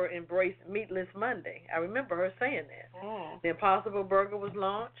 Oprah, embraced Meatless Monday. I remember her saying that. The Impossible Burger was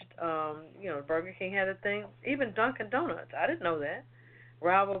launched. Burger King had a thing. Even Dunkin' Donuts. I didn't know that.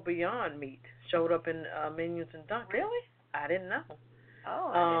 Rival Beyond Meat showed up in menus in Dunkin'. Really? I didn't know.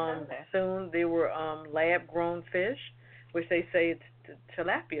 Oh, I didn't know that. Soon there were lab-grown fish, which they say it's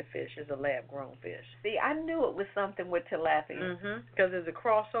tilapia fish is a lab-grown fish. See, I knew it was something with tilapia. Because there's a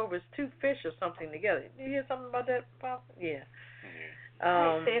crossover. It's two fish or something together. Did you hear something about that, Pop? Yeah.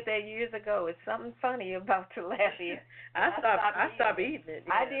 I said that years ago. It's something funny about tilapia. I stopped eating it.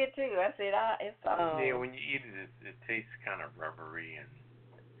 Yeah. I did too. I said, it's something. Yeah, when you eat it, it tastes kind of rubbery and.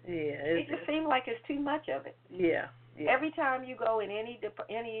 Yeah. It just seems like it's too much of it. Yeah. Every time you go in any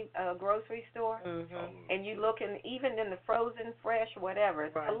grocery store and you look in, even in the frozen, fresh, whatever,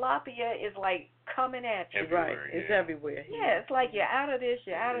 tilapia is like coming at you. Everywhere, It's everywhere. Yeah, it's like you're out of this,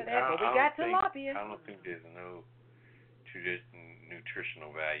 you're out of that, but we got tilapia. I don't think there's no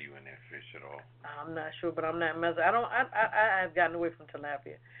nutritional value in that fish at all. I'm not sure, but I'm not messing. I've gotten away from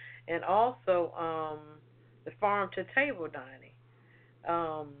tilapia, and also the farm to table dining.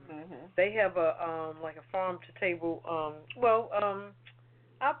 They have a like a farm to table. Our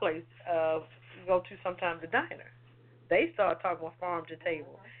place go to sometimes the diner. They start talking about farm to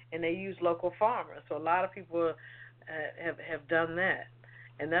table, and they use local farmers. So a lot of people have done that,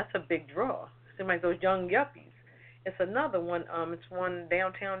 and that's a big draw. Seems like those young yuppies. It's another one. It's one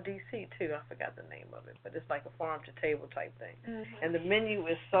downtown D.C. too. I forgot the name of it, but it's like a farm to table type thing, and the menu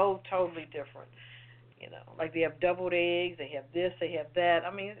is so totally different. Like they have deviled eggs, they have this, they have that.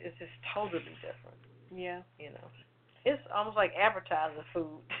 I mean, it's just totally different. Yeah. It's almost like advertising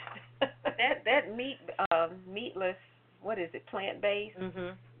food. that meatless, what is it, plant-based?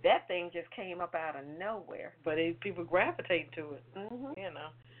 That thing just came up out of nowhere. But people gravitate to it,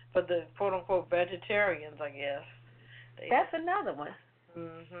 For the quote-unquote vegetarians, I guess. That's another one.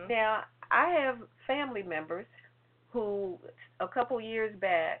 Mhm. Now, I have family members who, a couple years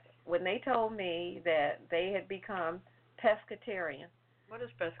back, when they told me that they had become pescatarian, What is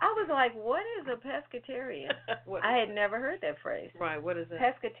pescatarian? I was like, what is a pescatarian? I had never heard that phrase. Right, what is that?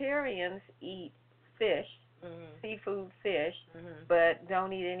 Pescatarians eat fish, seafood fish, but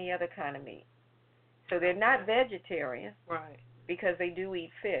don't eat any other kind of meat. So they're not vegetarian. Right. Because they do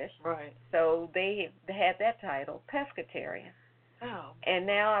eat fish. Right. So they had that title, pescatarian. Oh. And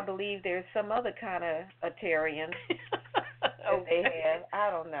now I believe there's some other kind of atarian that they have. I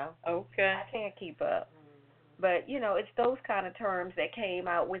don't know. Okay. I can't keep up. But, you know, it's those kind of terms that came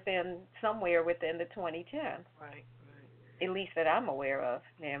out somewhere within the 2010s. Right. At least that I'm aware of.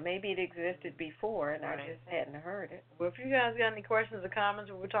 Now, maybe it existed before and Right. I just hadn't heard it. Well, if you guys got any questions or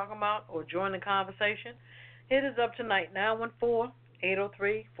comments what we're talking about or join the conversation, hit us up tonight,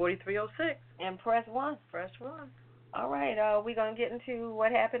 914-803-4306. And press 1. Press 1. All right, we're going to get into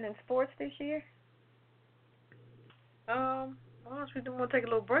what happened in sports this year? Why don't we want to take a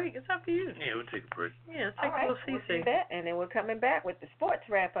little break? It's up to you. Yeah, we'll take a break. Yeah, let's take All a right, little CC. we'll do that, and then we're coming back with the sports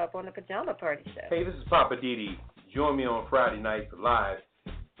wrap-up on the Pajama Party Show. Hey, this is Papa Didi. Join me on Friday nights live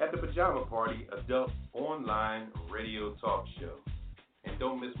at the Pajama Party Adult Online Radio Talk Show. And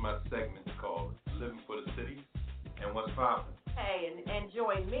don't miss my segment called Living for the City and What's Poppin'. Hey, and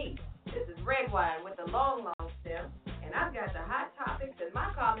join me. This is Red Wine with the long stem, and I've got the hot topics in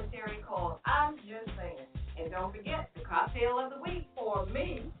my commentary called I'm Just Saying. And don't forget, the cocktail of the week for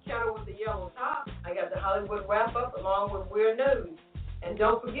me, Kettle with the yellow top. I got the Hollywood wrap-up along with Weird News. And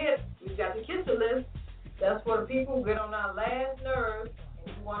don't forget, we've got the kisser list. That's for the people who get on our last nerves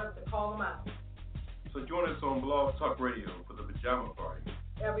and you want us to call them out. So join us on Blog Talk Radio for the Pajama Party.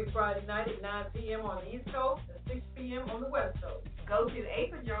 Every Friday night at 9 p.m. on the East Coast and 6 p.m. on the West Coast. Go to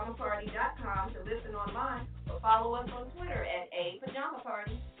apajamaparty.com to listen online or follow us on Twitter at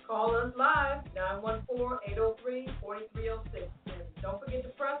apajamaparty. Call us live, 914-803-4306. And don't forget to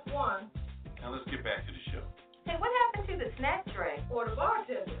press 1. Now let's get back to the show. Hey, what happened to the snack tray or the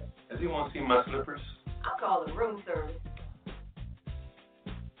bartender? Does he want to see my slippers? I'll call it room service.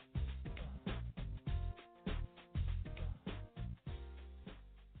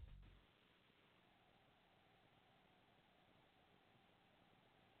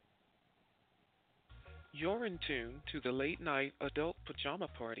 You're in tune to the Late Night Adult Pajama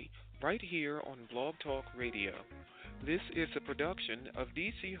Party right here on Blog Talk Radio. This is a production of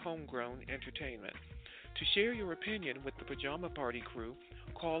DC Homegrown Entertainment. To share your opinion with the Pajama Party crew,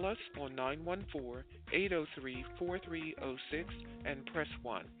 call us on 914-803-4306 and press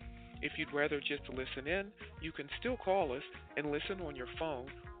 1. If you'd rather just listen in, you can still call us and listen on your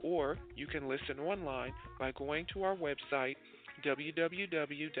phone, or you can listen online by going to our website,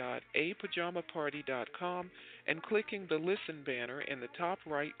 www.apajamaparty.com, and clicking the Listen banner in the top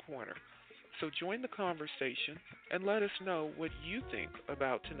right corner. So join the conversation and let us know what you think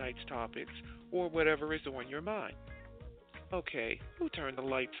about tonight's topics or whatever is on your mind. Okay, who turned the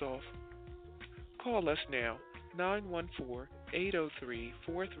lights off? Call us now,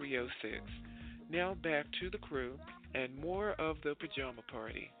 914-803-4306. Now back to the crew and more of the Pajama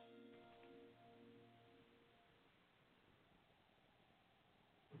Party.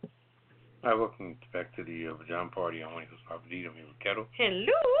 Hi, welcome back to the Pajama Party. I'm Winkle's Papa D. I'm here with Kettle.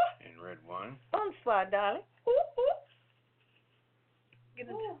 Hello. And Red Wine. Bonsoir, darling. Get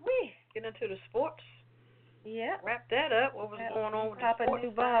into the sports. Yeah. Wrap that up. What was going on with the Pop a sports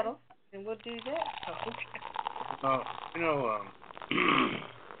new bottle, and we'll do that.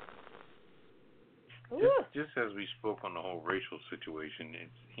 Just as we spoke on the whole racial situation,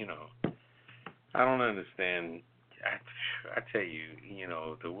 it's, I don't understand. I tell you,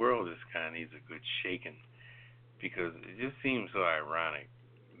 the world just kind of needs a good shaking, because it just seems so ironic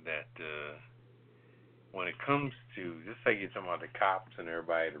that when it comes to, just like you're talking about the cops and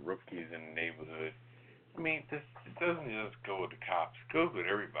everybody, the rookies in the neighborhood, I mean, it doesn't just go with the cops. It goes with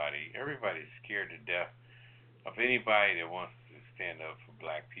everybody. Everybody's scared to death of anybody that wants to stand up for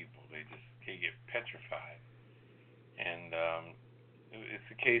black people. They get petrified. And it's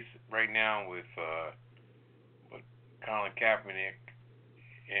the case right now with Colin Kaepernick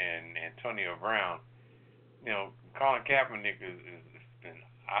and Antonio Brown. Colin Kaepernick has been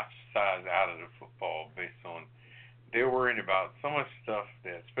ostracized out of the football based on they're worried about so much stuff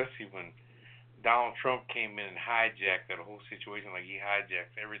that, especially when Donald Trump came in and hijacked that whole situation, like he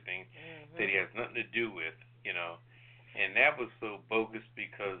hijacked everything that he has nothing to do with, and that was so bogus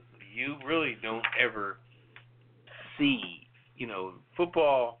because you really don't ever see,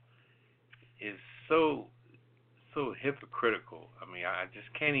 football is so hypocritical. I mean, I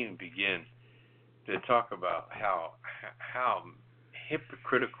just can't even begin to talk about how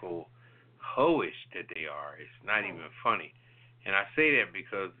hypocritical, hoish that they are. It's not even funny. And I say that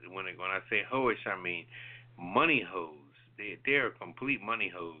because when I say hoish, I mean money hoes. They're a complete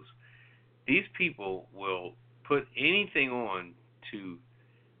money hose. These people will put anything on to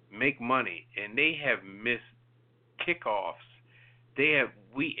make money, and they have missed kickoffs.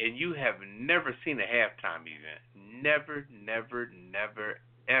 You have never seen a halftime event. Never,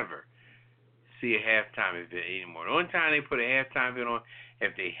 ever see a halftime event anymore. The only time they put a halftime event on,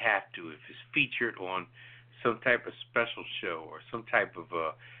 if they have to, if it's featured on some type of special show or some type of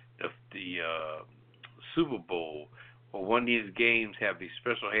the Super Bowl or one of these games have the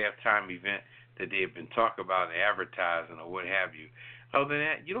special halftime event that they've been talking about and advertising or what have you. Other than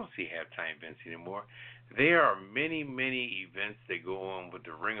that, you don't see halftime events anymore. There are many, many events that go on with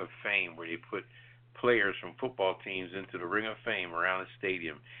the Ring of Fame where they put players from football teams into the Ring of Fame around the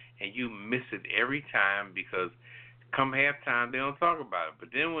stadium, and you miss it every time because come halftime, they don't talk about it. But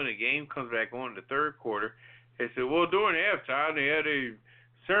then when the game comes back on in the third quarter, they say, well, during halftime, they had a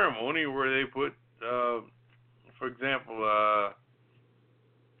ceremony where they put, for example,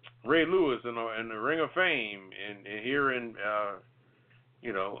 Ray Lewis in the Ring of Fame and here in,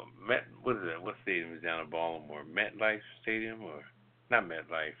 what is that? What stadium is down in Baltimore? MetLife Stadium or not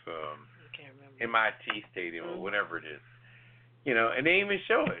MetLife? Can't remember. MIT Stadium or whatever it is. And they even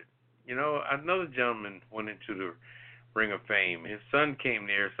show it. Another gentleman went into the Ring of Fame. His son came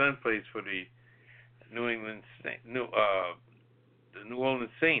there. His son plays for the New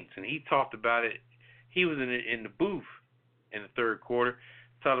Orleans Saints, and he talked about it. He was in the booth in the third quarter,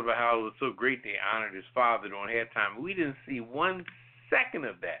 talked about how it was so great they honored his father during halftime. We didn't see 1 second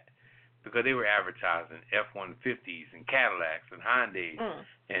of that because they were advertising F-150s and Cadillacs and Hyundais,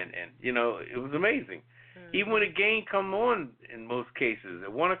 and it was amazing. Even when the game come on, in most cases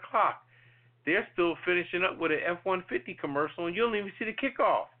at 1 o'clock, they're still finishing up with an F-150 commercial, and you don't even see the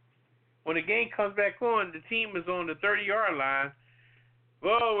kickoff. When the game comes back on, the team is on the 30-yard line.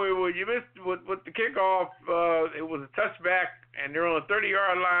 Well, you missed with the kickoff. It was a touchback, and they're on the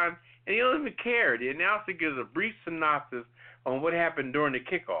 30-yard line, and you don't even care. The announcer gives a brief synopsis on what happened during the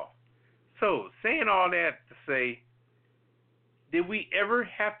kickoff. So, saying all that to say, did we ever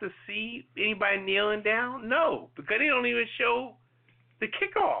have to see anybody kneeling down? No, because they don't even show the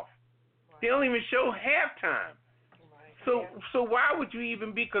kickoff. They don't even show halftime. So why would you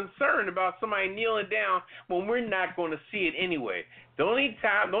even be concerned about somebody kneeling down when we're not going to see it anyway? The only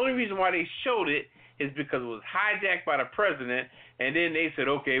reason why they showed it is because it was hijacked by the president, and then they said,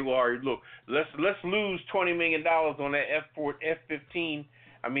 okay, well, all right, look, let's lose $20 million on that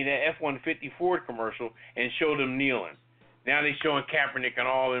that F-150 Ford commercial and show them kneeling. Now they're showing Kaepernick and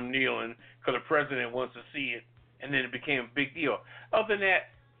all them kneeling because the president wants to see it, and then it became a big deal. Other than that,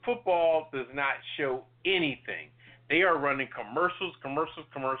 football does not show anything. They are running commercials,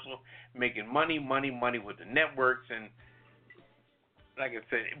 making money with the networks, and like I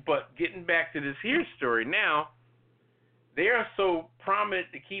said, but getting back to this here story now, they are so prominent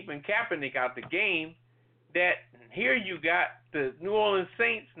to keeping Kaepernick out the game that here you got the New Orleans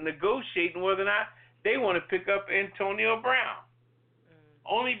Saints negotiating whether or not they want to pick up Antonio Brown.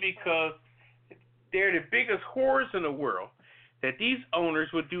 Only because they're the biggest whores in the world that these owners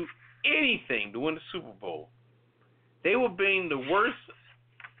would do anything to win the Super Bowl. They will bring the worst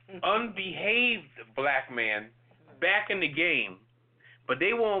unbehaved black man back in the game, but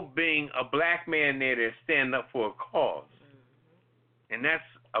they won't bring a black man there to stand up for a cause. And that's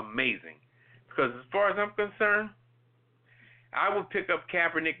amazing. Because as far as I'm concerned, I would pick up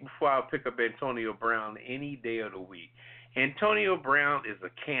Kaepernick before I would pick up Antonio Brown any day of the week. Antonio Brown is a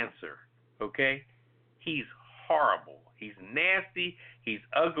cancer, okay? He's horrible. He's nasty. He's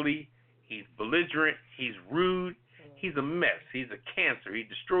ugly. He's belligerent. He's rude. He's a mess. He's a cancer. He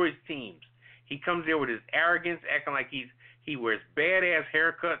destroys teams. He comes there with his arrogance, acting like he wears badass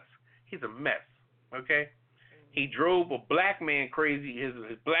haircuts. He's a mess, okay? He drove a black man crazy. His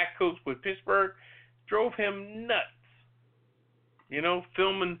black coach with Pittsburgh drove him nuts.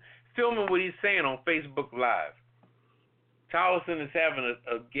 Filming what he's saying on Facebook Live. Tollison is having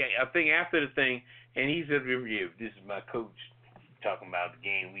a thing after the thing, and he said, "Yeah, this is my coach talking about the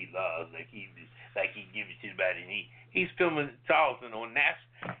game we lost, like he gives it to anybody." And he's filming Tollison on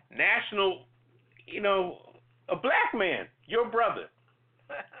national, a black man, your brother.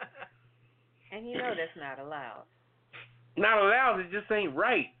 And that's not allowed. Not allowed. It just ain't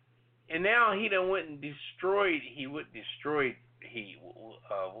right. And now he done went and destroyed. What did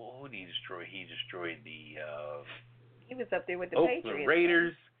he destroy? He destroyed the. He was up there with the Oakland Patriots.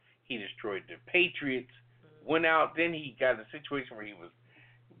 Raiders. He destroyed the Patriots. Went out. Then he got in a situation where he was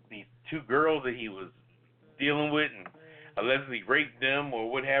these two girls that he was dealing with, and allegedly raped them or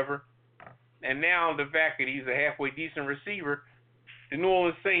whatever. And now the fact that he's a halfway decent receiver, the New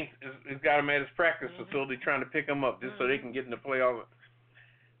Orleans Saints has got him at his practice facility trying to pick him up just so they can get in the playoffs.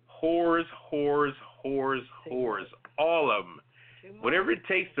 Whores. All of them. Whatever it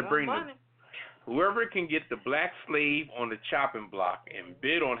takes to bring them. Whoever can get the black slave on the chopping block and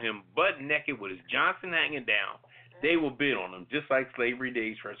bid on him butt naked with his Johnson hanging down, they will bid on him just like slavery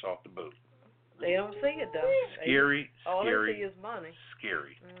days fresh off the boat. They don't see it though. All they see is money.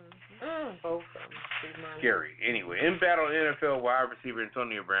 Scary. Both of them see money. Scary. Anyway, in battle, NFL wide receiver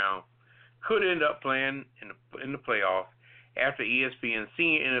Antonio Brown could end up playing in the playoffs after ESPN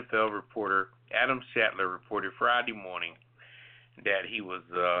senior NFL reporter Adam Shatler reported Friday morning that he was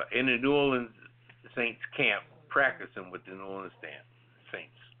in the New Orleans Saints camp practicing with the New Orleans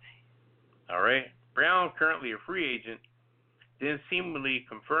Saints. All right? Brown, currently a free agent, then seemingly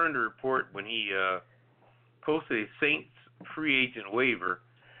confirmed the report when he posted a Saints free agent waiver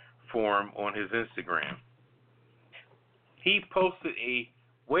form on his Instagram. He posted a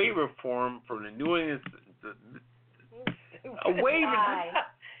waiver form from the New Orleans. A waiver.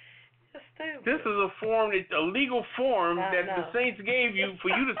 This is a form, a legal form that the Saints gave you for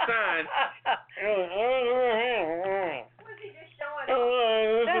you to sign. Was he just showing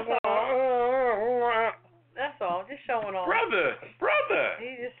off? That's all. Just showing off. Brother.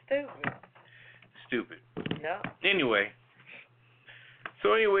 He's just Stupid. No. Anyway,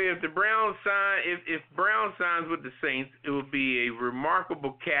 if Brown signs with the Saints, it will be a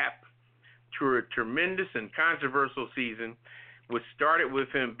remarkable cap to a tremendous and controversial season, which started with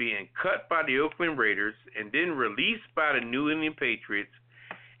him being cut by the Oakland Raiders and then released by the New England Patriots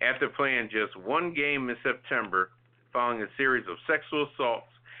after playing just one game in September following a series of sexual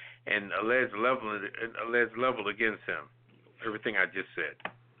assaults and alleged leveled against him. Everything I just said.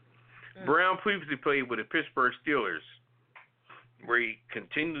 Brown previously played with the Pittsburgh Steelers, where he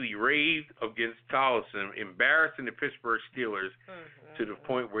continually raved against Tollison, embarrassing the Pittsburgh Steelers to the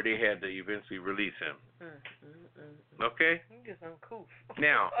point where they had to eventually release him. Okay? He's just uncouth.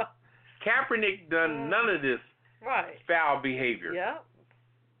 Now, Kaepernick done none of this foul behavior. Yeah.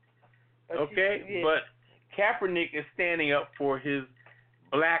 But Kaepernick is standing up for his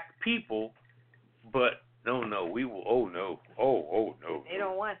black people, but no, we will. Oh no. They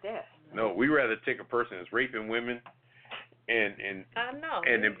don't want that. No, we rather take a person that's raping women and I know.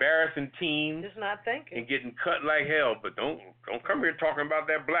 And embarrassing teens. Just not thinking. And getting cut like hell, but don't come here talking about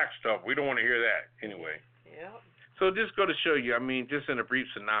that black stuff. We don't want to hear that anyway. Yeah. So just go to show you, I mean, just in a brief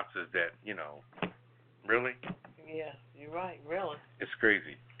synopsis that, really? Yeah, you're right, really. It's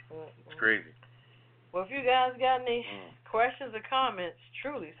crazy. It's crazy. Well, if you guys got any questions or comments,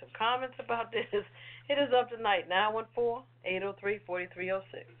 truly, some comments about this, hit us up tonight,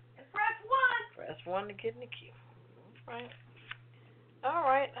 914-803-4306. Press 1 to get in the queue. All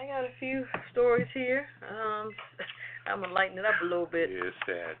right, I got a few stories here. I'm going to lighten it up a little bit. Yeah, it's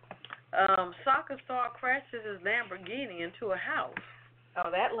sad. Soccer star crashes his Lamborghini into a house.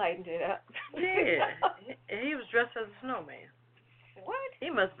 Oh, that lightened it up. Yeah. He was dressed as a snowman. What? He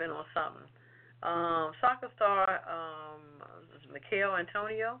must have been on something. Soccer star Michael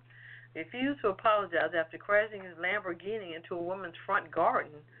Antonio refused to apologize after crashing his Lamborghini into a woman's front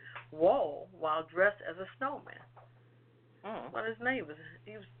garden wall while dressed as a snowman. One of his neighbors.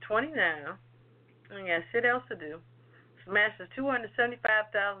 He was 29 and he had shit else to do. Smashed his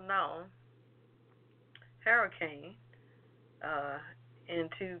 $275,000 Hurricane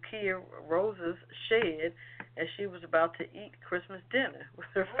into Kia Rose's shed as she was about to eat Christmas dinner with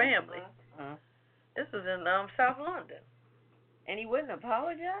her family. This was in South London. And he wouldn't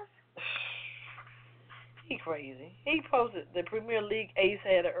apologize? He crazy. He posted, the Premier League ace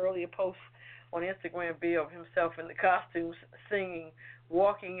had an earlier post on Instagram video of himself in the costumes singing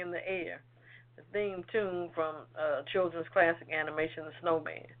Walking in the Air, the theme tune from children's classic animation The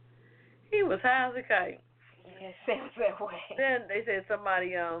Snowman. He was high as a kite. Yeah, it sounds that way. Then they said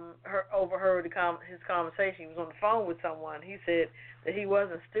somebody overheard his conversation. He was on the phone with someone. He said that he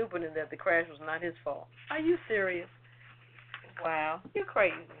wasn't stupid and that the crash was not his fault. Are you serious? Wow. You're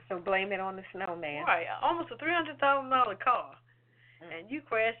crazy. So blame it on the snowman. Right. Almost a $300,000 car. And you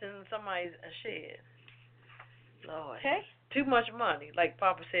crashed in somebody's shed. Lord. Okay. Too much money, like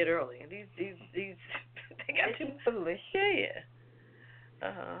Papa said earlier. These they got too foolish. Yeah.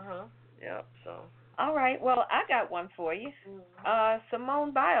 Yep. So. All right. Well, I got one for you.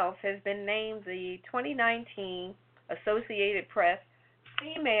 Simone Biles has been named the 2019 Associated Press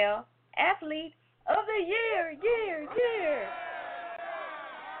Female Athlete of the Year.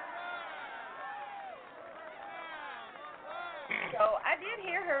 So I did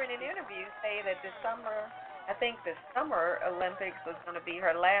hear her in an interview say that this summer I think the Summer Olympics was going to be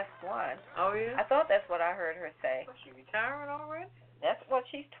her last one. Oh, yeah? I thought that's what I heard her say. Was she retiring already?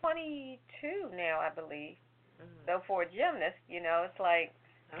 She's 22 now, I believe. Mm. So for a gymnast, it's like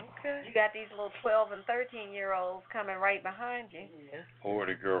Okay. you got these little 12 and 13-year-olds coming right behind you. Yeah. Or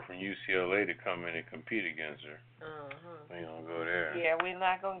the girl from UCLA to come in and compete against her. We don't go there. Yeah, we're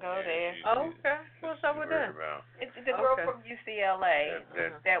not going to go there. Oh, okay. What's up with that? It's the girl Okay. from UCLA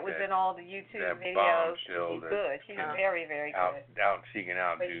that was in all the YouTube that videos. bombshell She's good. She's very, very out good. she can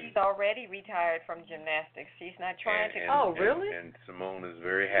outdo. But she's already retired from gymnastics. She's not trying to. Really? And Simone is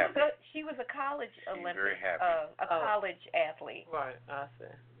very happy. She was a college Olympic, very happy. college athlete. Right, I see.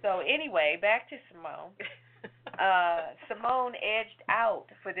 So anyway, back to Simone. Simone edged out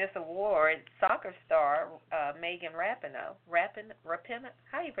for this award soccer star Megan Rapinoe. Rapinoe?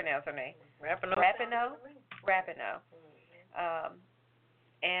 How do you pronounce her name? Rapinoe.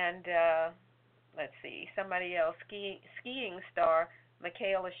 And let's see, somebody else, skiing star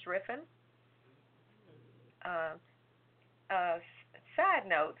Michaela Schriffen. Side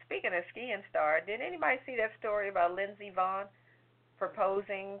note, speaking of skiing star, did anybody see that story about Lindsey Vonn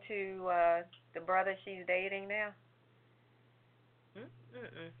proposing to the brother she's dating now?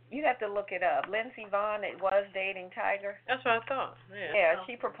 You'd have to look it up. Lindsey Vonn was dating Tiger. That's what I thought. Yeah. Yeah,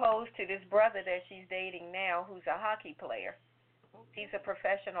 she proposed to this brother that she's dating now, who's a hockey player. He's a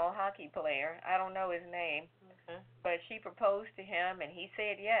professional hockey player. I don't know his name. Okay. But she proposed to him, and he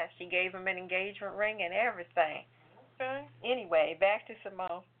said yes. She gave him an engagement ring and everything. Okay. Anyway, back to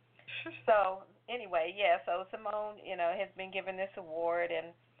Simone. So Simone, has been given this award,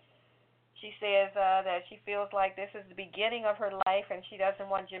 and she says that she feels like this is the beginning of her life, and she doesn't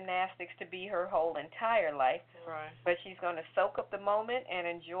want gymnastics to be her whole entire life. Right. But she's going to soak up the moment and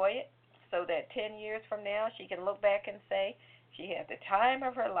enjoy it so that 10 years from now she can look back and say she had the time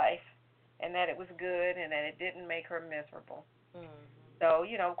of her life and that it was good and that it didn't make her miserable. Mm-hmm. So,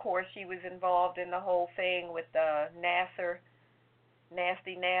 of course, she was involved in the whole thing with Nasser,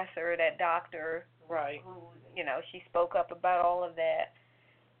 Nasty Nasser, that doctor. Right. Who, she spoke up about all of that.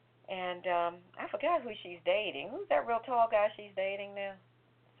 And I forgot who she's dating. Who's that real tall guy she's dating now?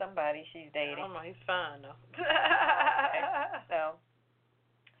 Somebody she's dating. I don't know. He's fine, though. Okay. So,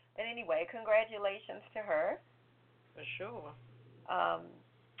 but anyway, congratulations to her. For sure.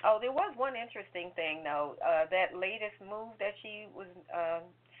 There was one interesting thing, though. That latest move that she was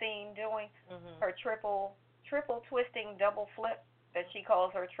seen doing, her triple twisting double flip that she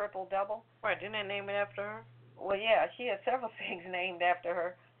calls her triple double. Right, didn't they name it after her? Well, yeah, she has several things named after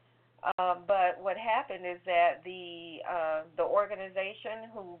her. But what happened is that the organization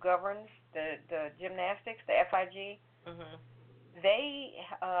who governs the gymnastics, the FIG, they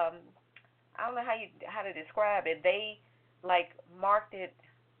I don't know how to describe it. They marked it.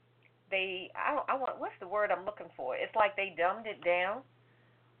 What's the word I'm looking for? It's like they dumbed it down.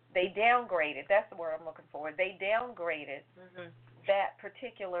 They downgraded. That's the word I'm looking for. They downgraded that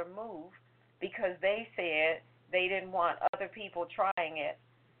particular move because they said they didn't want other people trying it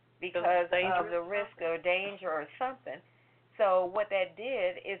because of the risk or danger or something. So what that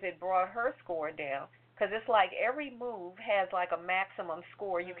did is it brought her score down because it's like every move has like a maximum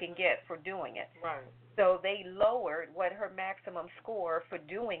score you can get for doing it. Right. So they lowered what her maximum score for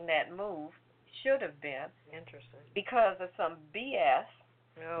doing that move should have been. Interesting. Because of some BS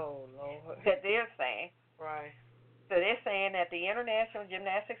Oh, Lord. that they're saying. Right. So they're saying that the International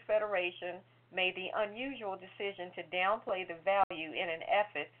Gymnastics Federation made the unusual decision to downplay the value in an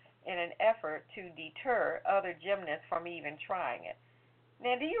effort to deter other gymnasts from even trying it.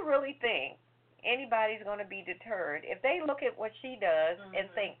 Now, do you really think anybody's going to be deterred if they look at what she does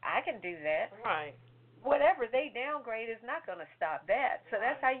and think, I can do that? Right. Whatever they downgrade is not going to stop that. So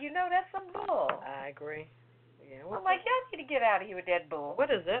that's how you know that's some bull. I agree. Yeah. I'm like, y'all need to get out of here with that bull.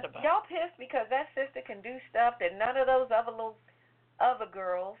 What is that about? Y'all pissed because that sister can do stuff that none of those other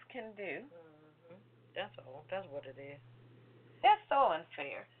girls can do. That's all. That's what it is. That's so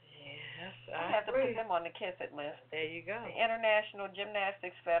unfair. Yes, I I have to agree. put them on the kiss it list. There you go. The International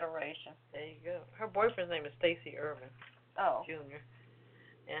Gymnastics Federation. There you go. Her boyfriend's name is Stacy Irvin Jr.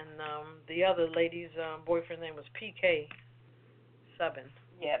 And the other lady's boyfriend's name was PK Subban.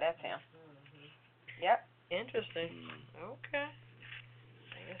 Yeah, that's him. Yep. Interesting. Okay.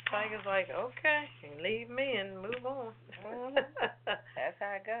 I guess Tiger's like, okay, you can leave me and move on. That's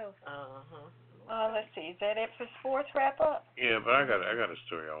how it goes. Uh-huh. Let's see. Is that it for sports wrap up? Yeah, but I got a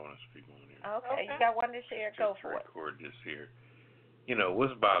story I want to speak on here. Okay. You got one to share? Go for it. Record this here.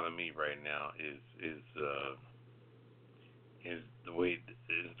 What's bothering me right now is the way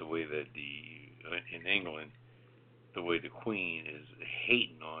that in England, the way the Queen is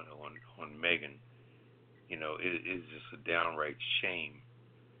hating on Meghan. You know, it is just a downright shame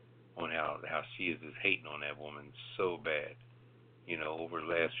on how she is just hating on that woman so bad. You know, over the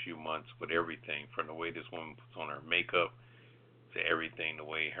last few months with everything, from the way this woman puts on her makeup to everything, the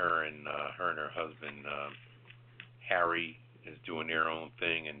way her and her husband Harry is doing their own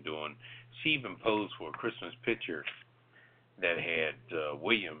thing and doing. She even posed for a Christmas picture that had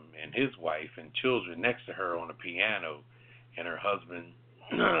William and his wife and children next to her on the piano, and her husband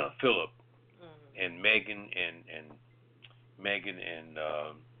Philip and Megan and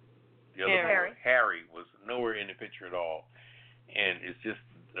the other boy, Harry was nowhere in the picture at all. And it's just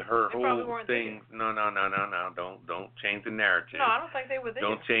her whole thing. No, don't change the narrative. No, I don't think they were there.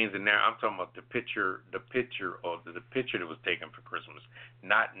 Don't change the narrative. I'm talking about the picture that was taken for Christmas.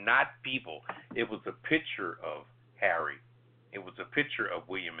 Not people. It was a picture of Harry. It was a picture of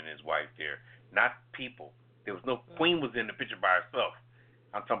William and his wife there. Not people. There was no Queen was in the picture by herself.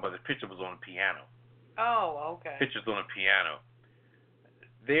 I'm talking about the picture was on the piano. Oh, okay. Pictures on the piano.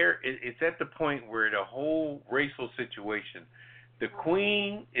 It's at the point where the whole racial situation, the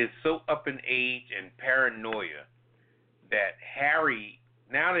Queen is so up in age and paranoia that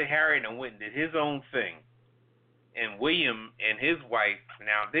now that Harry done went and did his own thing, and William and his wife,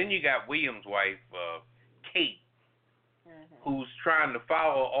 now then you got William's wife, Kate, who's trying to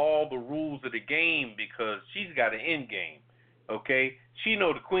follow all the rules of the game because she's got an end game, okay? She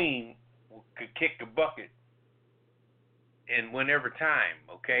know the Queen could kick the bucket in whenever time,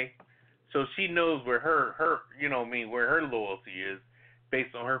 okay? So she knows where her where her loyalty is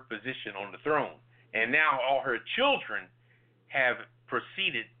based on her position on the throne. And now all her children have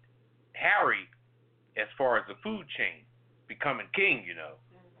preceded Harry as far as the food chain, becoming king, you know.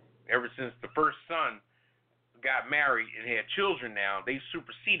 Ever since the first son got married and had children now, they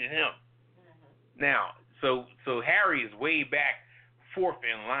superseded him. Now, so Harry is way back fourth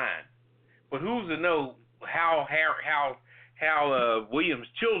in line. But who's to know how William's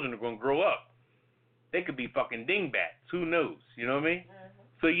children are going to grow up? They could be fucking dingbats. Who knows? You know what I mean?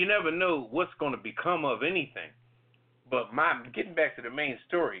 So you never know what's going to become of anything. But getting back to the main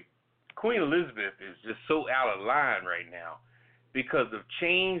story, Queen Elizabeth is just so out of line right now because of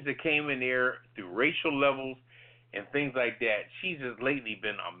change that came in there through racial levels and things like that. She's just lately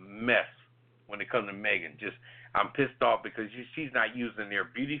been a mess when it comes to Meghan. I'm pissed off because she's not using their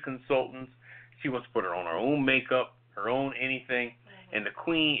beauty consultants. She wants to put her on her own makeup, her own anything, and the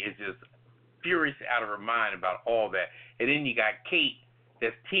Queen is just furious out of her mind about all that. And then you got Kate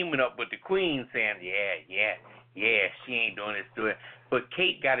that's teaming up with the Queen saying, yeah, she ain't doing this to it. But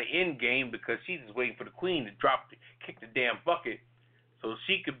Kate got an end game because she's just waiting for the Queen to kick the damn bucket so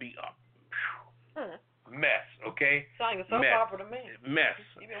she could be mess, okay? Sounds like a soap opera to me. Mess.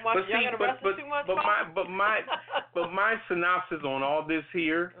 You been watching Young and the Restless too much? But my synopsis on all this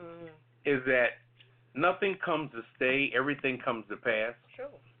here is that nothing comes to stay, everything comes to pass. True.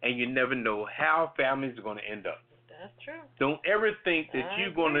 And you never know how families are going to end up. That's true. Don't ever think that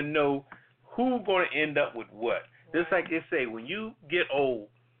you're going to know who's going to end up with what. Just like they say, when you get old,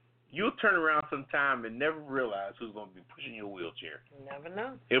 you'll turn around sometime and never realize who's going to be pushing your wheelchair. You never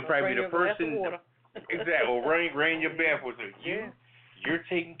know. It'll probably be the person. Exactly. Or rain your bath with you're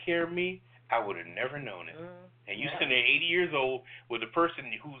taking care of me. I would have never known it. And you sitting there 80 years old with a person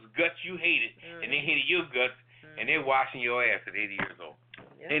whose guts you hated, and they hated your guts, and they're washing your ass at 80 years old.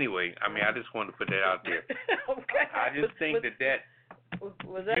 Anyway, I mean, I just wanted to put that out there. Okay. I just think that.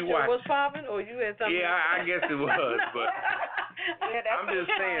 Was that your was popping, or you had something? Yeah, I guess it was, but I'm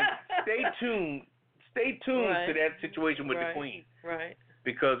just saying, stay tuned to that situation with the Queen. Right.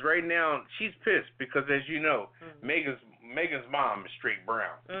 Because right now she's pissed because, as you know, Meghan's mom is straight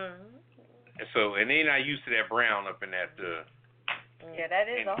brown. So, and they're not used to that brown up in that. Yeah, that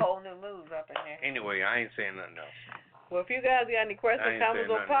is a whole new move up in there. Anyway, I ain't saying nothing else. Well, if you guys got any questions,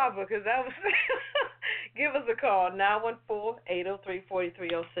 comments, or Papa, because that was, give us a call,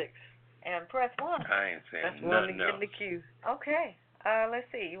 914-803-4306. And press 1. I ain't saying That's nothing one to get in the queue. Okay. Let's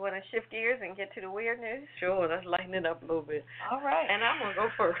see. You want to shift gears and get to the weird news? Sure, let's lighten it up a little bit. All right. And I'm going to go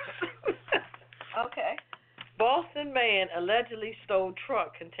first. Okay. Boston man allegedly stole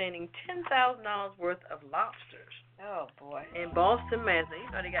truck containing $10,000 worth of lobsters. Oh, boy. In Boston, Mass. You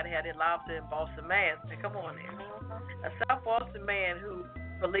know they got to have their lobster in Boston, Mass. Come on there. A South Boston man who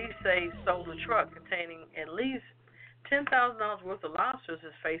police say stole a truck containing at least $10,000 worth of lobsters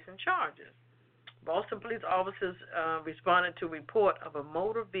is facing charges. Boston police officers responded to a report of a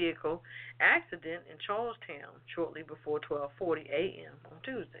motor vehicle accident in Charlestown shortly before 12:40 a.m. on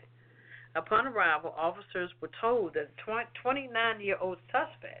Tuesday. Upon arrival, officers were told that a 29-year-old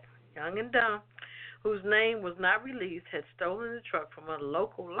suspect, young and dumb, whose name was not released, had stolen the truck from a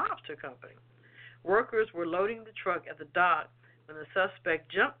local lobster company. Workers were loading the truck at the dock when the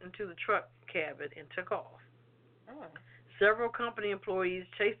suspect jumped into the truck cabin and took off. Oh. Several company employees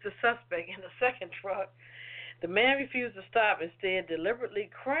chased the suspect in the second truck. The man refused to stop, instead deliberately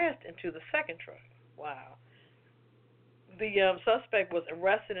crashed into the second truck. Wow. The suspect was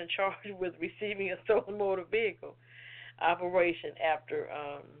arrested and charged with receiving a stolen motor vehicle operation after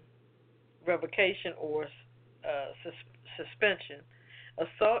revocation or suspension,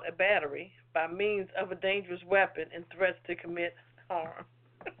 assault and battery by means of a dangerous weapon, and threats to commit harm.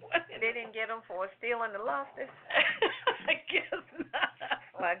 They didn't get him for stealing the lobsters? I guess not.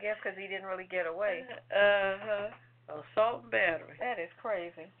 Well, I guess because he didn't really get away. Assault and battery. That is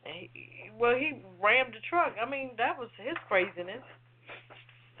crazy. And he rammed the truck. I mean, that was his craziness.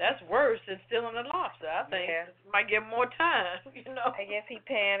 That's worse than stealing a lobster, I think. Yeah. Might get more time, I guess he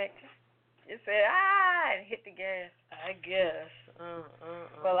panicked. Just said, and hit the gas. I guess.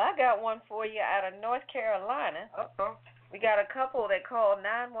 Well, I got one for you out of North Carolina. Uh-oh. We got a couple that called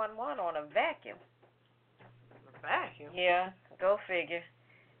 911 on a vacuum. A vacuum? Yeah, go figure.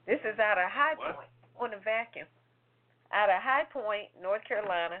 This is out of High Point on a vacuum. Out of High Point, North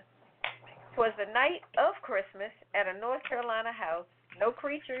Carolina. 'Twas the night of Christmas at a North Carolina house. No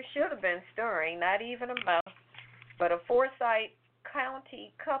creature should have been stirring, not even a mouse. But a Forsyth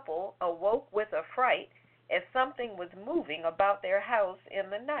County couple awoke with a fright as something was moving about their house in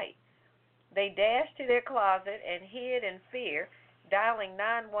the night. They dashed to their closet and hid in fear, dialing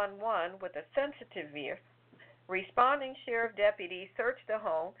 911 with a sensitive ear. Responding sheriff deputies searched the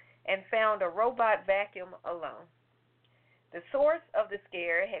home and found a robot vacuum alone. The source of the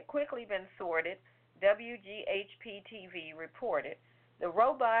scare had quickly been sorted, WGHP-TV reported. The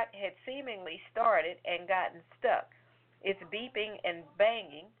robot had seemingly started and gotten stuck. Its beeping and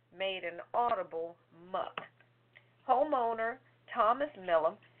banging made an audible muck. Homeowner Thomas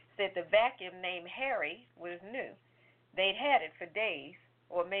Millum said the vacuum named Harry was new. They'd had it for days,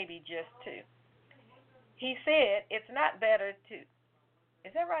 or maybe just 2. He said it's not better to,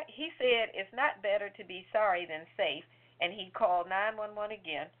 is that right? He said it's not better to be sorry than safe, and he'd call 911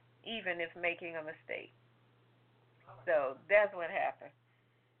 again, even if making a mistake. So that's what happened.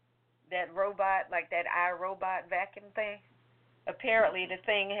 That robot, like that iRobot vacuum thing, apparently the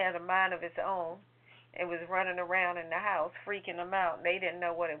thing has a mind of its own. It was running around in the house, freaking them out. They didn't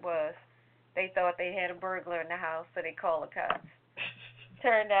know what it was. They thought they had a burglar in the house, so they called the cops.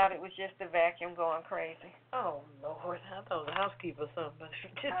 Turned out it was just the vacuum going crazy. Oh, Lord. I thought it was a housekeeper or something.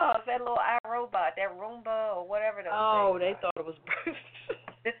 No, it's that little iRobot, that Roomba or whatever those things. They are. thought it was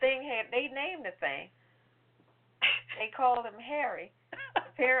The thing they named the thing. They called him Harry.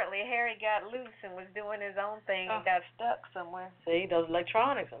 Apparently, Harry got loose and was doing his own thing and got stuck somewhere. See, those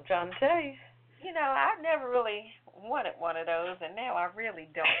electronics, I'm trying to tell you. You know, I've never really wanted one of those, and now I really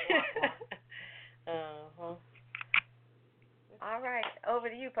don't want one. All right, over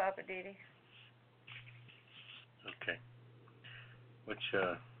to you, Papa Diddy. Okay. Which,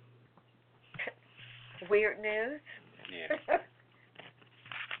 Weird news? Yeah.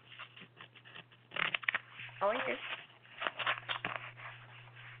 Oh, yes.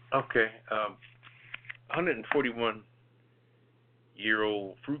 Okay.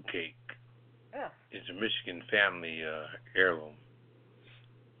 141-year-old fruitcake is a Michigan family heirloom.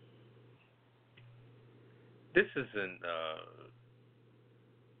 This is in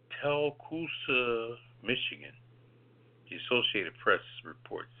Tecumseh, Michigan. The Associated Press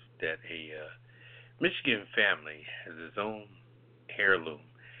reports that a Michigan family has its own heirloom,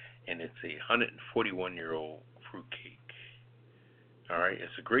 and it's a 141-year-old fruitcake. All right,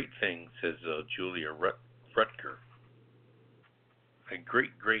 it's a great thing, says Julia Rutger, a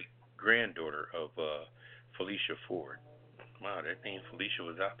great-great-granddaughter of Felicia Ford. Wow, that name Felicia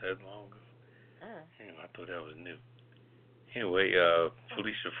was out that long ago. Anyway, I thought that was new. Anyway,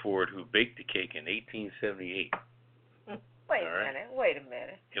 Felicia Ford, who baked the cake in 1878. Wait a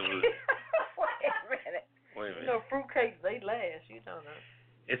minute. It was. Wait a minute. You know, fruitcakes, they last. You know that.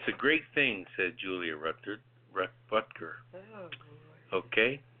 It's a great thing, said Julia Rutger.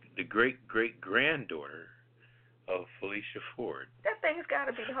 Okay, the great-great-granddaughter of Felicia Ford. That thing's got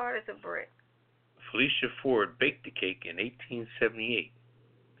to be hard as a brick. Felicia Ford baked the cake in 1878.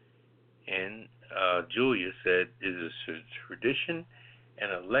 And Julia said, it is a tradition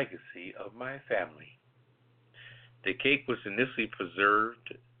and a legacy of my family. The cake was initially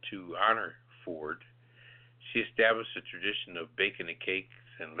preserved to honor Ford. She established a tradition of baking the cakes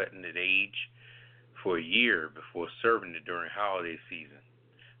and letting it age for a year before serving it during holiday season.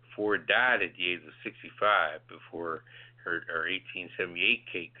 Ford died at the age of 65 before her 1878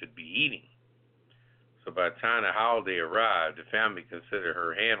 cake could be eaten. So by the time the holiday arrived, the family considered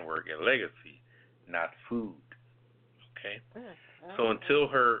her handwork a legacy not food. Okay. So Mm-hmm. until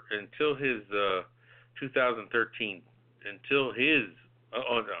her 2013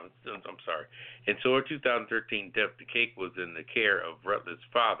 death, the cake was in the care of Rutledge's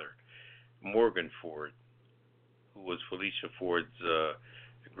father, Morgan Ford, who was Felicia Ford's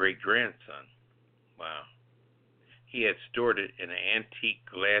great grandson. Wow. He had stored it in an antique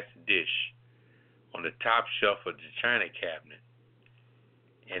glass dish on the top shelf of the china cabinet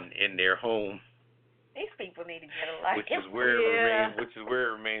in their home. These people need to get a life. Which is where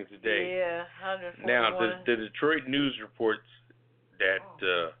it remains today. Yeah, 141. Now, the Detroit News reports that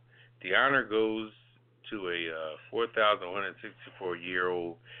the honor goes to a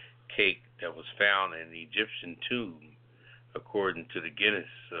 4,164-year-old cake that was found in the Egyptian tomb, according to the Guinness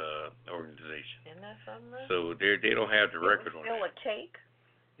organization. Isn't that something? So they don't have the record on Still that. a cake?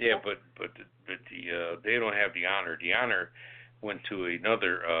 Yeah, but they don't have the honor. The honor went to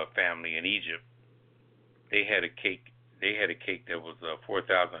another family in Egypt. They had a cake that was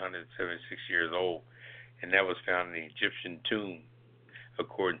 4,176 years old, and that was found in the Egyptian tomb,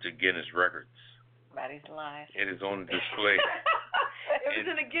 according to Guinness records. Somebody's lying. It is on display. It was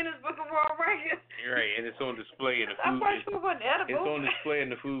in the Guinness Book of World Records. Right, and it's on display in the food. It wasn't edible. It's on display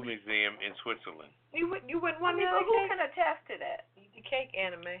in the Food Museum in Switzerland. You wouldn't want Who cake? can attest to that? The cake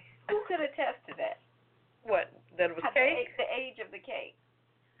anime. Who could attest to that? What? That it was cake? The age of the cake.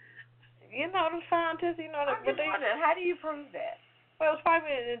 You know, the scientists, I'm just wondering, how do you prove that? Well, it was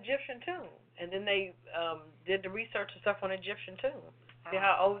probably in an Egyptian tomb. And then they did the research and stuff on Egyptian tomb. See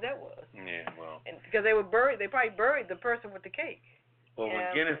how old that was. Yeah, well. And because they probably buried the person with the cake. Well, when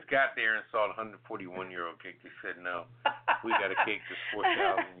Guinness got there and saw the 141-year-old cake, they said, no, we got a cake that's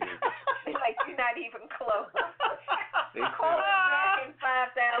 4,000 years old. It's like you're not even close. They said, back in 5,000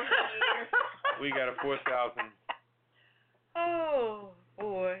 years. we got a 4,000. Oh,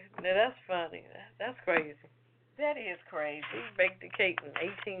 boy. Now, that's funny. That's crazy. That is crazy. We baked the cake in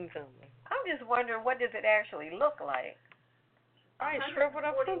 18-something. I'm just wondering, what does it actually look like? I ain't sure what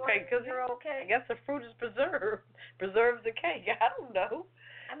a fruit cake, because I guess the fruit is preserves the cake. I don't know.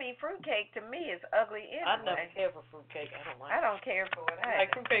 I mean, fruit cake to me is ugly anyway. I never care for fruit cake. I don't like it. I don't care for it. You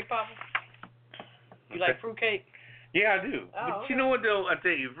like fruit cake, Papa? You like fruit cake? Yeah, I do. Oh, but you know what, though? I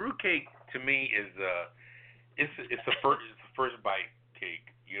tell you, fruit cake to me is it's the first bite cake.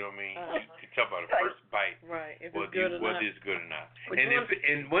 You know what I mean? You tell about the first bite. Right. If whether it's good or not. it's good or not.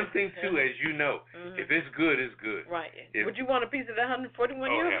 And one thing too, as you know, if it's good, it's good. Right. Would you want a piece of that 141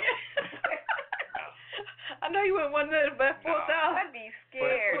 year? I know you wouldn't want that about 4,000. I'd be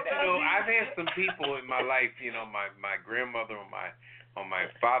scared. But you know, I've had some people in my life. You know, my grandmother on my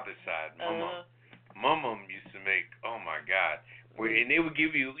father's side, Mama used to make. Oh my God. And they would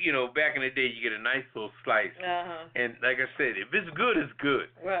give you, you know, back in the day, you get a nice little slice. And like I said, if it's good, it's good.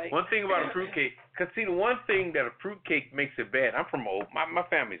 Right. One thing about a fruitcake, because see, the one thing that a fruitcake makes it bad, I'm from my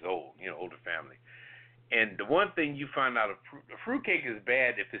family's old, you know, older family. And the one thing you find out, a fruitcake is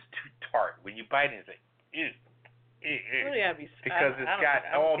bad if it's too tart. When you bite it, it's like, ew. Because it's got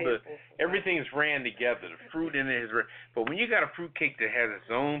everything's ran together. The fruit in it is ran. But when you got a fruitcake that has its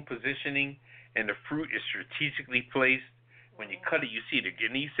own positioning and the fruit is strategically placed, when you cut it, you see it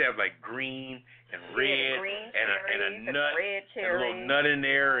needs to have like green and red and a nut, and a little nut in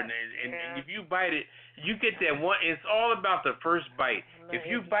there, and if you bite it, you get that one. It's all about the first bite. If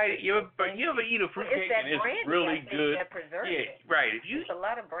you bite it, you ever eat a fruitcake and it's really good? Yeah, right. It's a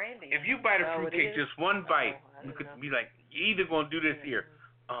lot of brandy. If you bite a fruitcake, just one bite, you could be like, you're either gonna do this here.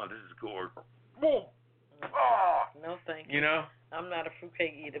 Oh, this is good. Boom. Oh. No, thank you. You know. I'm not a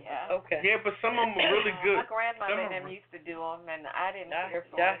fruitcake eater. But okay. Yeah, but some of them are really good. My grandmother and them used to do them, and I didn't care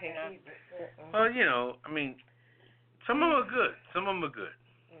for them. Well, you know, I mean, some of them are good. Some of them are good.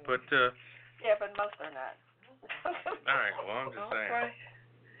 But yeah, but most are not. All right. Well, I'm just saying. Right.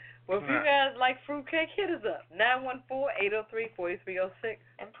 Well, if you guys like fruitcake, hit us up 914-803-4306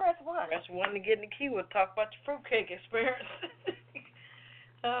 and press 1. Press 1 to get in the queue. We'll talk about your fruitcake experience.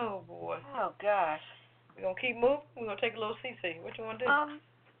 Oh boy. Oh gosh. We're going to keep moving? We're going to take a little CC. What you want to do? I'm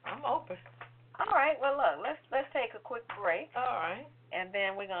open. All right. Well, look, let's take a quick break. All right. And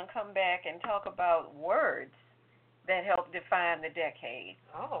then we're going to come back and talk about words that help define the decade.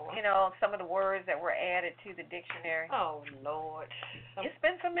 Oh. You know, some of the words that were added to the dictionary. Oh, Lord. It's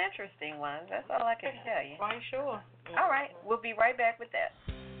been some interesting ones. That's all I can tell you. Quite sure. All right. We'll be right back with that.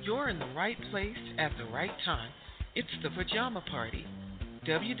 You're in the right place at the right time. It's the Pajama Party.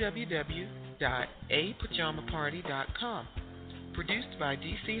 www.apajamaparty.com. Produced by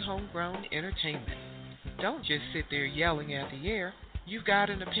DC Homegrown Entertainment. Don't just sit there yelling at the air. You've got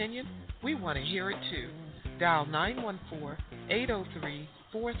an opinion? We want to hear it too. Dial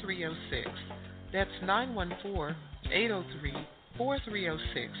 914-803-4306. That's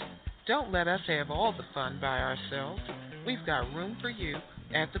 914-803-4306. Don't let us have all the fun by ourselves. We've got room for you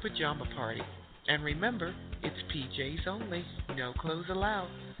at the Pajama Party. And remember, it's PJs only, no clothes allowed.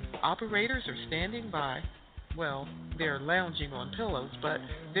 Operators are standing by. Well, they're lounging on pillows, but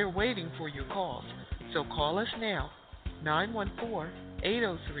they're waiting for your calls. So call us now,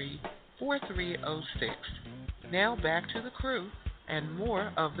 914-803-4306. Now back to the crew and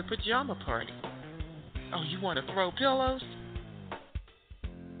more of the Pajama Party. Oh, you want to throw pillows?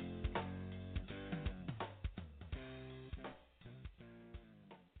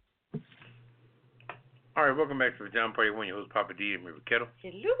 All right, welcome back to the Pajama Party. One, your host, Papa D, and River Kettle.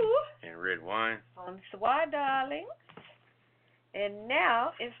 Hello. And Red Wine. Bonsoir, darling. And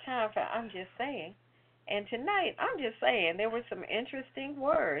now it's time for I'm Just Saying. And tonight, I'm just saying, there were some interesting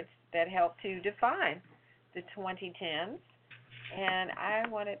words that helped to define the 2010s. And I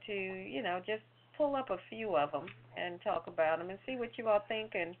wanted to, just pull up a few of them and talk about them and see what you all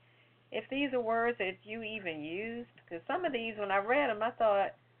think and if these are words that you even used. Because some of these, when I read them, I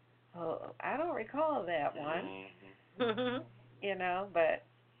thought, oh, I don't recall that one. Mm-hmm. But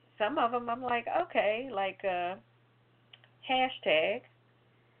some of them I'm like, okay, like hashtag.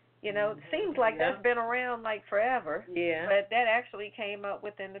 It seems like that's been around like forever. Yeah. But that actually came up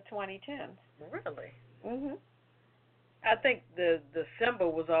within the 2010s. Really? Mhm. I think the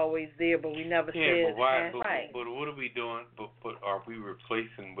symbol was always there, but we never said. Yeah, but why? Right. But what are we doing? But are we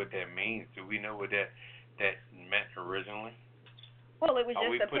replacing what that means? Do we know what that meant originally? Well, it was Are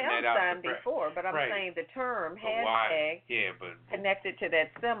we just a putting pound that out sign for before, but I'm right. saying the term But why? hashtag Yeah, but connected to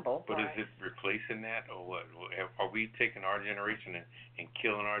that symbol. But right. is it replacing that, or what? Are we taking our generation and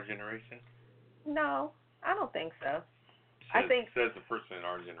killing our generation? No, I don't think so. Says the person in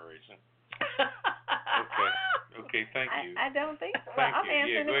our generation. Okay, thank you. I don't think so. Thank I'm you.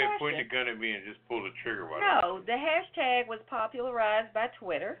 answering Go the ahead, question. point the gun at me and just pull the trigger. No, the hashtag was popularized by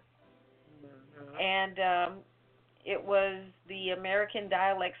Twitter, and it was the American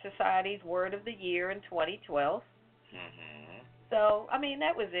Dialect Society's Word of the Year in 2012. Mm-hmm. So, I mean,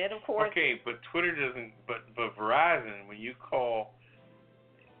 that was it, of course. Okay, but Twitter doesn't. But Verizon, when you call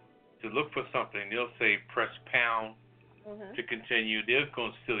to look for something, they'll say press pound to continue. They're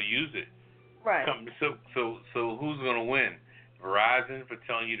going to still use it. Right. So who's going to win? Verizon for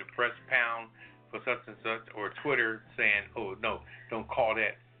telling you to press pound for such and such, or Twitter saying, oh no, don't call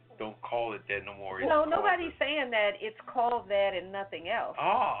it that no more. No, nobody's saying that it's called that and nothing else.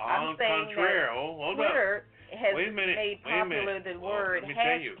 I'm saying that Twitter has made popular the word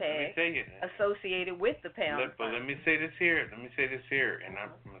hashtag associated with the pound sign. But let me say this here, and I'm going to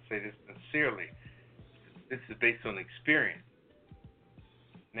say this sincerely. This is based on experience.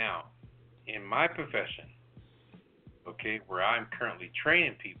 Now, in my profession, okay, where I'm currently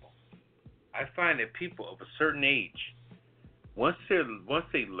training people, I find that people of a certain age, once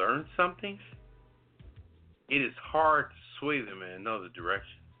they learn something, it is hard to sway them in another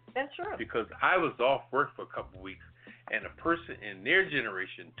direction. That's true. Because I was off work for a couple of weeks, and a person in their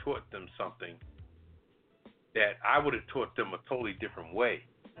generation taught them something that I would have taught them a totally different way.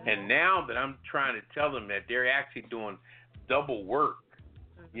 And now that I'm trying to tell them that they're actually doing double work,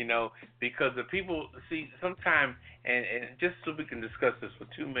 because the people, see, sometimes, and just so we can discuss this for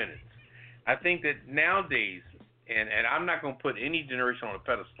 2 minutes, I think that nowadays, and I'm not going to put any generation on a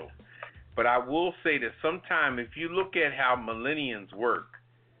pedestal, but I will say that sometime if you look at how millennials work,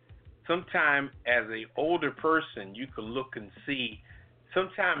 sometime as an older person, you can look and see,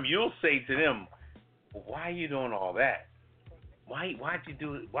 sometime you'll say to them, well, why are you doing all that? Why'd you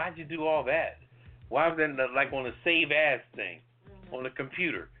do all that? Why was that like on the save as thing on the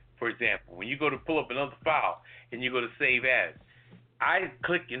computer, for example? When you go to pull up another file and you go to save as, I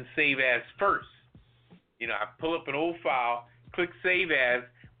click and save as first. I pull up an old file, click save as.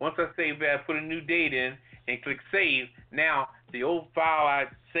 Once I save as, put a new date in and click save. Now the old file I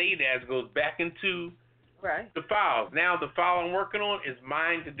saved as goes back into the files. Now the file I'm working on is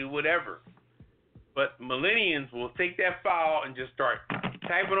mine to do whatever. But millennials will take that file and just start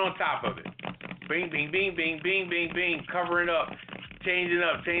typing on top of it. Bing, bing, bing, bing, bing, bing, bing, covering up, changing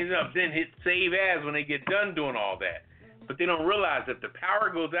up, then hit save as when they get done doing all that. But they don't realize that the power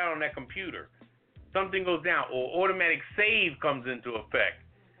goes out on that computer, something goes down, or automatic save comes into effect.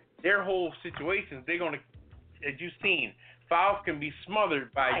 Their whole situations, they're going to, as you've seen, files can be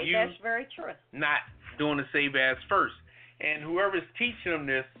smothered by you that's very true. Not doing the save as first. And whoever's teaching them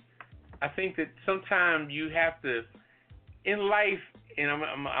this, I think that sometimes you have to, in life, and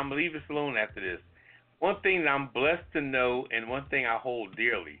I'm going to leave this alone after this, one thing that I'm blessed to know and one thing I hold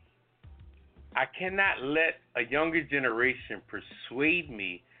dearly, I cannot let a younger generation persuade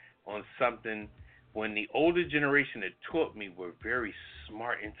me on something when the older generation that taught me were very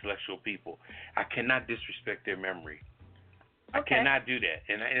smart, intellectual people. I cannot disrespect their memory. I cannot do that.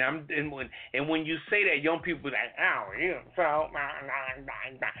 And when you say that, young people are like, oh, you so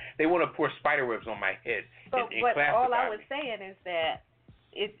they want to pour spider webs on my head. But all I was me. saying is that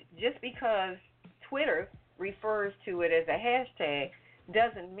it's just because Twitter refers to it as a hashtag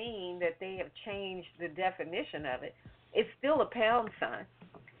doesn't mean that they have changed the definition of it. It's still a pound sign.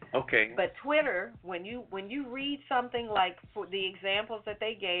 Okay. But Twitter, when you read something like, for the examples that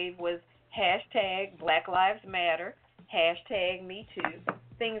they gave was hashtag Black Lives Matter, hashtag Me Too,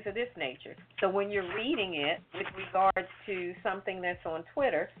 things of this nature. So when you're reading it with regards to something that's on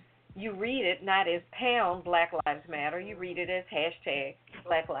Twitter, you read it not as pound Black Lives Matter, you read it as hashtag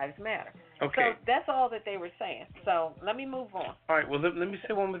Black Lives Matter. Okay. So that's all that they were saying. So let me move on. All right, well, let me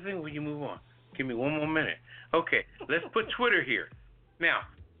say one more thing before you move on. Give me one more minute. Okay, let's put Twitter here. Now,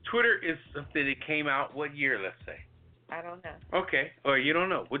 Twitter is something that came out what year, let's say? I don't know. Okay, or you don't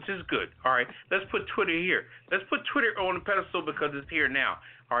know, which is good. All right, let's put Twitter here. Let's put Twitter on the pedestal because it's here now.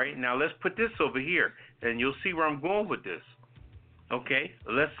 All right, now let's put this over here, and you'll see where I'm going with this. Okay,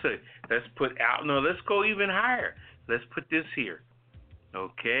 let's put out. No, let's go even higher. Let's put this here.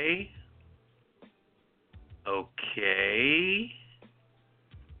 Okay.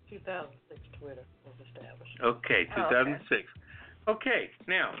 2006 Twitter was established. Okay, 2006. Okay,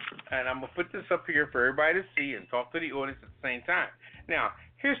 now, and I'm going to put this up here for everybody to see and talk to the audience at the same time. Now,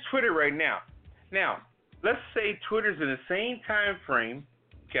 here's Twitter right now. Now, let's say Twitter's in the same time frame,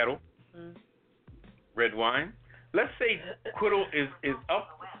 Kettle, Red Wine. Let's say Twitter is up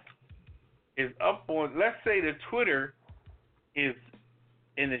on, let's say the Twitter is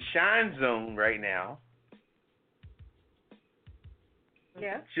in the shine zone right now.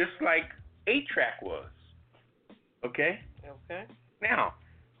 Yeah. Just like 8-Track was. Okay? Okay. Now,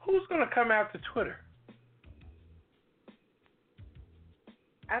 who's going to come after Twitter?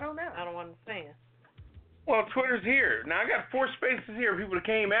 I don't know. I don't understand. Well, Twitter's here. Now, I got 4 spaces here of people that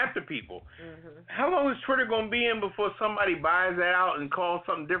came after people. Mm-hmm. How long is Twitter going to be in before somebody buys that out and calls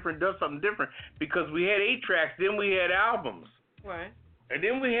something different, does something different? Because we had 8-Tracks, then we had albums. Right. And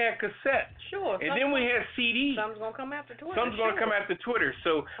then we had cassettes. Sure. And then we had CDs. Something's going to come after Twitter. Something's going to come after Twitter.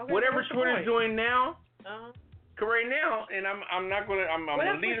 So Okay, whatever what's the Twitter's point? doing now, right now, and I'm not going to, I'm well,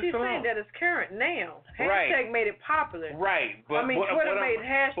 going to leave that's it what alone. she's saying, that it's current now. Right. Hashtag made it popular. Right. But I mean, Twitter made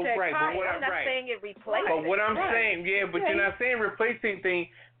hashtag popular. I'm not saying it replaced But what I'm Right. saying, yeah, but you're not saying replacing thing.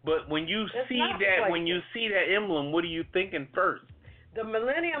 But when you It's see not that, when replacing. you see that emblem, what are you thinking first? The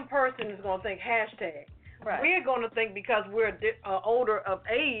millennium person is going to think hashtag. Right. We're going to think because we're older of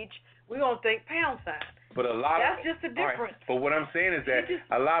age, we're going to think pound sign. But a lot That's of just the all right, difference. But what I'm saying is that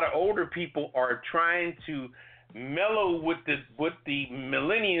a lot of older people are trying to mellow with the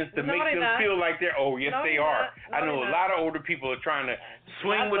millennials to No, make they're them not. feel like they're yes No, they they're are. not. No, I know they're a not. lot of older people are trying to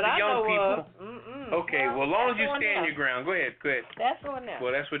swing Not with that the I young know people. of. Mm-mm. Okay, well, as long as you that's stand on your ground, go ahead. That's on them.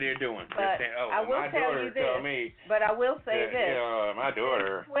 Well, that's what they're doing. But They're saying, I will my tell daughter you this. told me. But I will say that, this. Yeah, my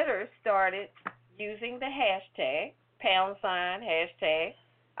daughter. Twitter started using the hashtag, hashtag,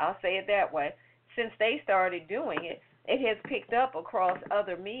 I'll say it that way. Since they started doing it, it has picked up across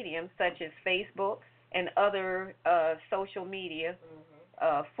other mediums such as Facebook and other social media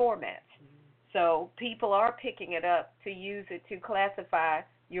formats. So people are picking it up to use it to classify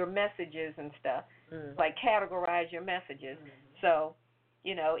your messages and stuff, like categorize your messages. So,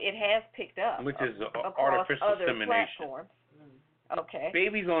 it has picked up Which is across artificial other insemination. platforms. Okay.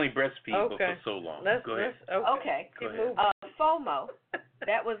 Babies only breastfeed for Okay. so long. Let's, Go ahead. Okay. Go ahead. FOMO,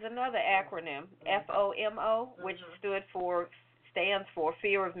 that was another acronym, FOMO, which stands for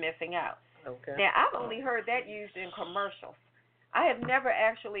fear of missing out. Okay. Now, I've only heard that used in commercials. I have never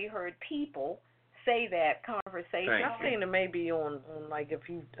actually heard people say that conversationally. I've seen it maybe on like if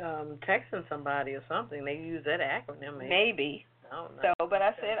you texting somebody or something, they use that acronym. Maybe. I don't know. So, but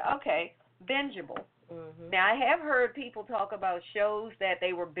I said, okay, bingeable. Mm-hmm. Now, I have heard people talk about shows that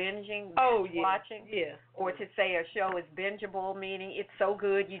they were binging, watching. Yeah. Or to say a show is bingeable, meaning it's so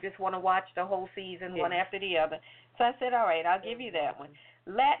good you just want to watch the whole season one after the other. So I said, all right, I'll give you that one.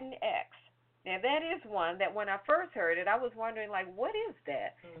 Latinx. Now, that is one that when I first heard it, I was wondering, like, what is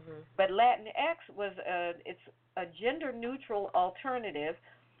that? Mm-hmm. But Latinx it's a gender-neutral alternative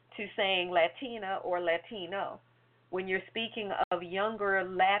to saying Latina or Latino. When you're speaking of younger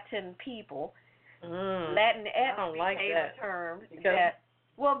Latin people, Latinx became a term that,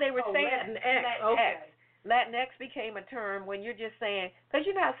 well, they were saying Latinx. Okay. Latinx became a term when you're just saying, because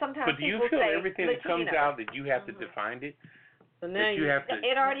you know how sometimes But do you people feel say everything that comes Latino. out that you have to define it? So now you have to.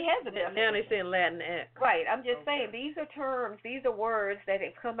 It already has a definition. Now they saying Latinx. Right. I'm just saying these are terms, these are words that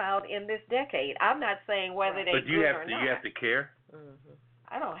have come out in this decade. I'm not saying whether they're But you good have or to. not. You have to care. Mm-hmm.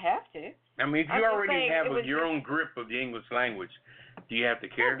 I don't have to. I mean, if I'm you just already saying have it was your just- own grip of the English language, do you have to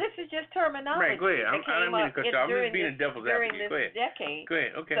No, care? this is just terminology. Right. Go ahead. that I don't came mean to up cut you off. I'm during just being a this- devil's during advocate. this Go ahead. decade. Go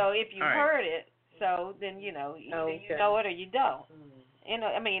ahead. Okay. So if you All right. heard it, so then you know either you know it or you don't. You know,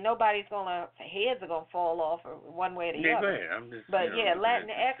 I mean, nobody's heads are gonna fall off one way or the Yeah, other. go ahead. I'm just. But you know, yeah, looking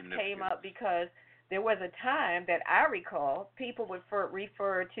at the Latinx came significance. up because there was a time that I recall people would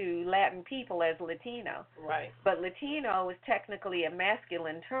refer to Latin people as Latino. Right. But Latino is technically a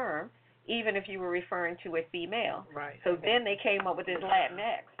masculine term, even if you were referring to a female. Right. So then they came up with this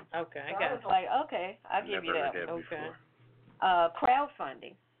Latinx. Okay, So I I got was you. like, okay, I'll give you Never that. heard that Okay. before.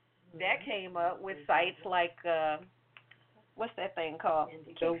 Crowdfunding. That came up with sites like, what's that thing called?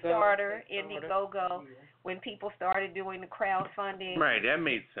 Kickstarter, Indiegogo, when people started doing the crowdfunding. Right. That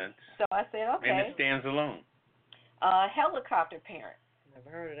made sense. So I said, And okay. it stands alone. Helicopter parent. Never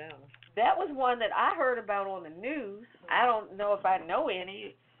heard of that one. That was one that I heard about on the news. I don't know if I know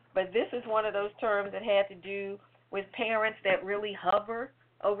any, but this is one of those terms that had to do with parents that really hover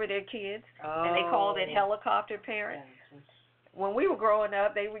over their kids, and they called it helicopter parent. When we were growing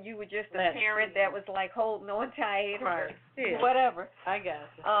up, you were just a parent that was like holding on tight or whatever. I got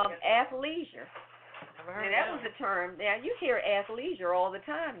you. Athleisure. Never heard And of that was a term. Now you hear athleisure all the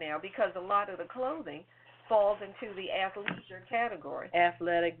time now because a lot of the clothing falls into the athleisure category.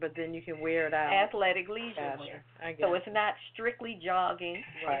 Athletic, but then you can wear it out. Athletic leisure Gotcha. wear. I got So you. it's not strictly jogging.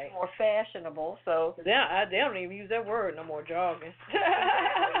 Right. It's more fashionable. So They don't even use that word no more, jogging.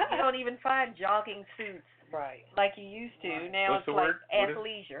 you don't even find jogging suits Right. like you used to. Now What's it's the like word? What is-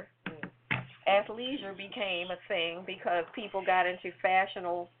 athleisure. Athleisure became a thing because people got into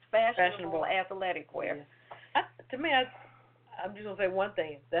fashionable athletic wear. Yeah. To me, I'm just gonna say one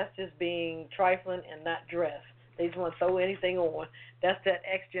thing. That's just being trifling and not dressed. They just want to throw anything on. That's that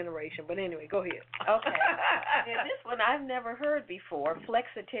X generation. But anyway, go ahead. Okay. Now, this one I've never heard before.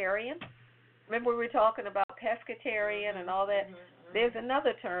 Flexitarian. Remember we were talking about pescatarian and all that? There's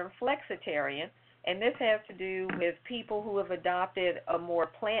another term, flexitarian, and this has to do with people who have adopted a more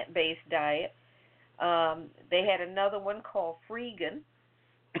plant-based diet. They had another one called freegan,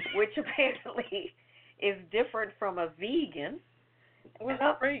 which apparently is different from a vegan. What's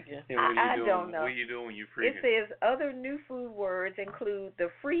up, freaking? Yeah, what I you doing? don't know. What are you doing when you It freaking? says other new food words include the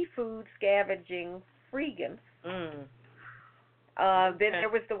free food scavenging freegan. Then there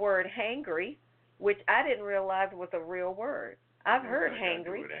was the word hangry, which I didn't realize was a real word. I've heard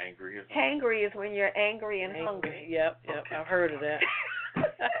hangry. Angry or something? Hangry is when you're angry and hungry. Yep, Okay. I've heard of that.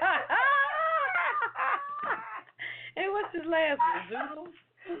 Hey, what's his last name? Zoodles?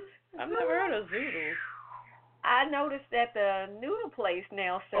 I've never heard of Zoodles. I noticed that the noodle place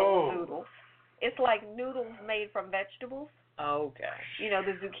now sells Oh. noodles. It's like noodles made from vegetables. Okay. You know,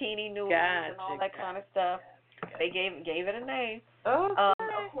 the zucchini noodles and all that kind of stuff. They gave it a name.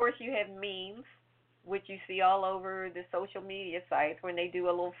 Okay. Of course, you have memes, which you see all over the social media sites when they do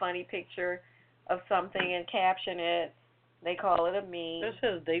a little funny picture of something and caption it. They call it a meme. This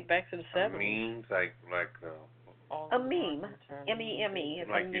has date back to the 70s. Memes like A meme. M-E-M-E. It's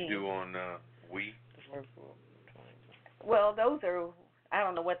like a you meme. do on Wii. Well, those are, I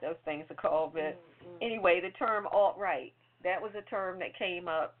don't know what those things are called, but anyway, the term alt-right, that was a term that came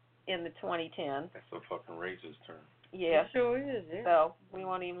up in the 2010s. That's a fucking racist term. Yeah. It sure is, yeah. So we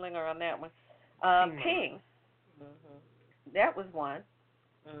won't even linger on that one. Ping. That was one.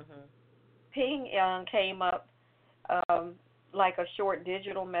 Ping came up like a short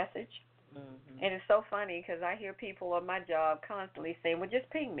digital message. And it's so funny because I hear people on my job constantly saying, well, just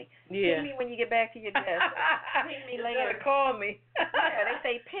ping me. Yeah. Ping me when you get back to your desk. Ping me later. Call me. Yeah, they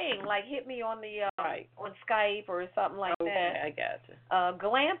say ping, like hit me on the Right. on Skype or something like Okay, that. I got you.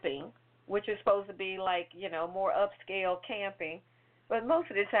 Glamping, which is supposed to be like, more upscale camping. But most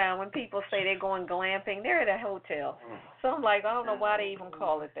of the time when people say they're going glamping, they're at a hotel. So I'm like, I don't know why they even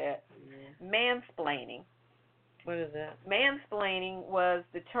call it that. Mansplaining. What is that? Mansplaining was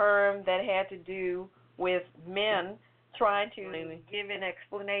the term that had to do with men trying to give an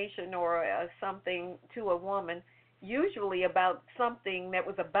explanation or something to a woman, usually about something that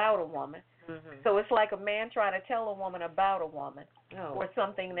was about a woman. So it's like a man trying to tell a woman about a woman or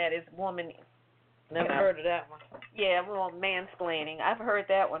something that is woman. Never heard of that one. Yeah, well, mansplaining. I've heard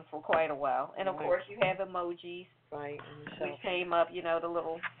that one for quite a while. And, of course, you have emojis, Right. which came up, the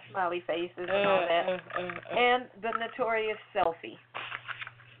little smiley faces and all that. And the notorious selfie.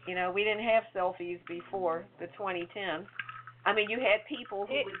 We didn't have selfies before the 2010s. I mean, you had people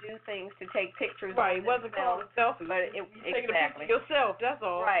who would do things to take pictures. Right, it wasn't called a selfie. But You're taking exactly. a picture of yourself, that's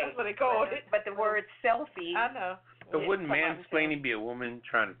all. Right. That's what they called it. But the word selfie. I know. So wouldn't mansplaining be a woman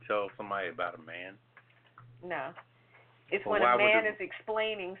trying to tell somebody about a man? No. It's Well, when a why would man it- is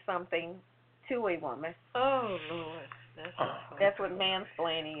explaining something to a woman. Oh, Lord. That's what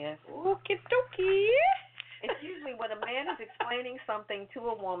mansplaining is. Okie dokie. It's usually when a man is explaining something to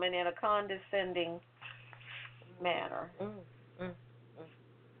a woman in a condescending manner.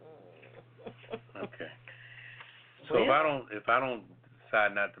 Okay. So if I don't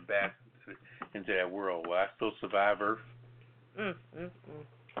decide not to back into that world, will I still survive Earth?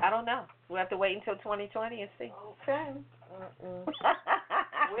 I don't know. We'll have to wait until 2020 and see. Okay.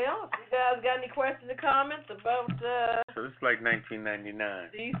 Well, if you guys got any questions or comments about So it's like 1999.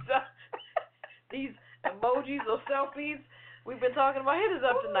 these emojis or selfies we've been talking about, hit us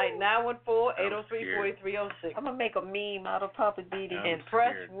up tonight, 914-803-4306. I'm going to make a meme out of Papa Didi. And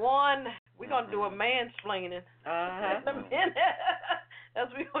press 1. We're going to do a mansplaining in a minute. That's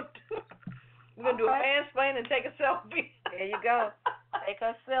what we're going to do. We're going to do a mansplain and take a selfie. There you go. Take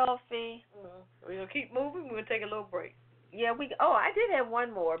a selfie. We're going to keep moving. We're going to take a little break. Yeah, I did have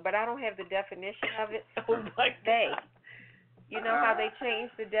one more, but I don't have the definition of it. They. You know how they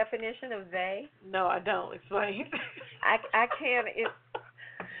changed the definition of they? No, I don't. Explain. I can't.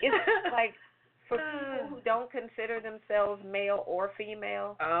 It's like for people who don't consider themselves male or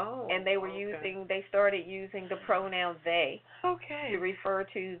female. Oh. And they were they started using the pronoun they. Okay. To refer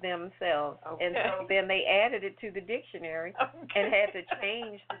to themselves. Okay. And so then they added it to the dictionary and had to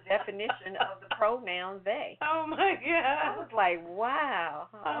change the definition of the pronoun they. Oh my God. I was like, wow.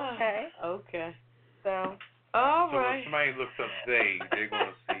 Okay. Okay. So. All so right. when somebody looks up they're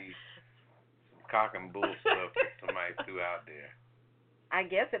going to see some cock and bull stuff that somebody threw out there. I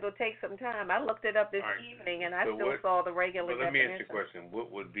guess it'll take some time. I looked it up this evening, and I still saw the regular definition. Let me ask you a question.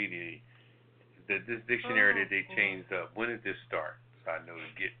 What would be this dictionary that they changed up? When did this start? So I know to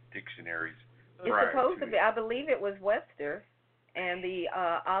get dictionaries prior It's supposed to be. it. I believe it was Webster and the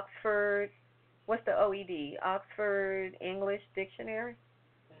Oxford. What's the OED? Oxford English Dictionary.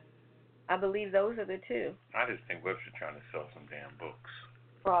 I believe those are the two. I just think Webster's trying to sell some damn books.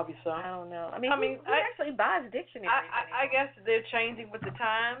 Probably so. I don't know. I mean, who actually buys dictionaries? I guess they're changing with the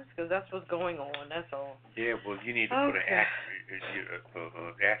times because that's what's going on. That's all. Yeah, well, you need to put an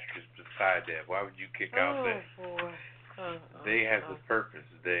asterisk beside that. Why would you kick out that? Boy. They has a purpose.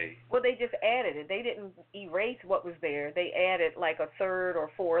 They. Well, they just added it. They didn't erase what was there. They added like a third or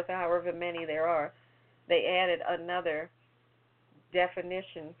fourth, however many there are. They added another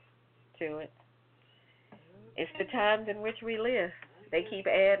definition to it. It's the times in which we live. They keep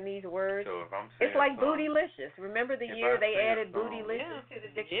adding these words. So if I'm saying it's like bootylicious. Remember the year they added song, bootylicious to the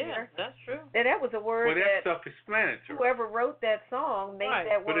dictionary? Yeah, that's true. That was a word well, that's that self-explanatory. whoever wrote that song made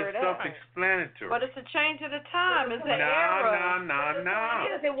that but word it's up. self-explanatory. But it's a change of the time. It's an era. No.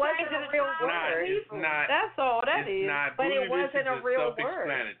 It wasn't a real word. It's not. That's all that it's is. Not but it wasn't a real word.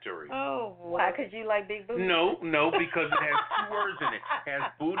 Self-explanatory. Oh, why? Because you like big booty? No, because it has two words in it. It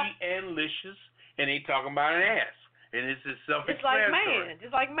has booty and licious, and they talking about an ass. And it's just self-explanatory.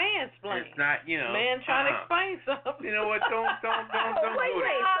 Just like mansplaining. It's not, Man trying to explain something. You know what? Don't go there.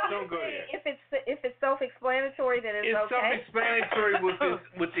 Don't go there. If it's self-explanatory, then it's okay. Self-explanatory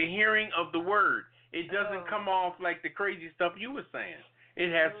with the hearing of the word. It doesn't come off like the crazy stuff you were saying. It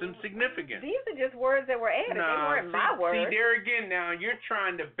has some significance. These are just words that were added. They weren't my words. See, there again, now you're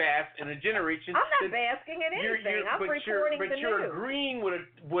trying to bask in a generation. I'm not basking in anything. I'm reporting the news. But you're agreeing with a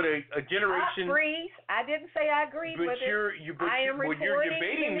generation. I didn't say I agreed with it. I am reporting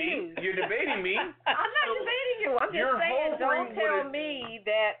debating the news. You're debating me. I'm not debating you. I'm just saying, don't tell me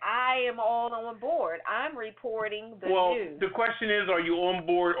that I am all on board. I'm reporting the news. Well, the question is, are you on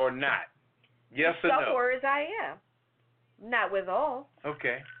board or not? Yes or no? Some words I am. Not with all.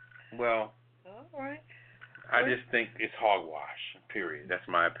 Okay. Well, all right. I just think it's hogwash. Period. That's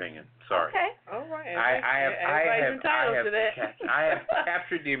my opinion. Sorry. Okay. All right. I have captured I have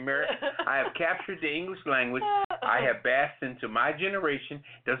captured the English language. I have basked into my generation.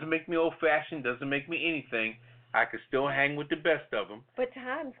 Doesn't make me old-fashioned. Doesn't make me anything. I could still hang with the best of them. But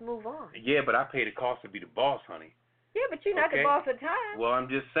times move on. Yeah, but I pay the cost to be the boss, honey. Yeah, but you're not the boss of time. Well, I'm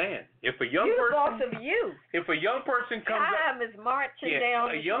just saying. If a young you're person, the boss of you. If a young person comes time is marching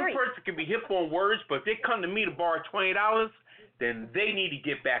down the street. A young person can be hip on words, but if they come to me to borrow $20, then they need to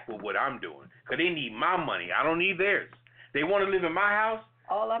get back with what I'm doing, because they need my money. I don't need theirs. They want to live in my house.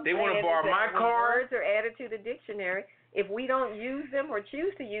 All I'm they saying want to borrow is that my car. Words are added to the dictionary. if we don't use them or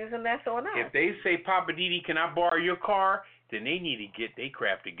choose to use them, that's on us. If they say, Papa Didi, can I borrow your car? Then they need to get their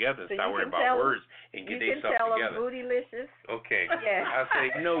crap together and So start you worrying can about tell words and get their stuff You can tell together. them bootylicious. Okay. Yeah. I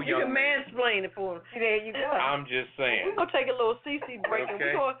say, no, You young can man. mansplain it for them. There you go. I'm just saying. We're going to take a little CC break.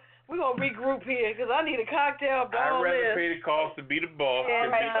 Okay. And we're going to regroup here because I need a cocktail of I'd all rather this. pay the cost to be the boss Yeah,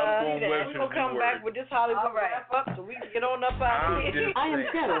 than be up on We're Webster's going to come New back Word. with this Hollywood All right. wrap up so we can get on up out I'm of here. just I am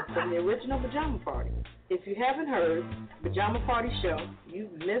saying. Kettle from the original Pajama Party. If you haven't heard Pajama Party Show,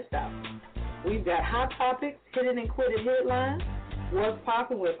 you've missed out. We've got hot topics, hidden and quitted headlines, what's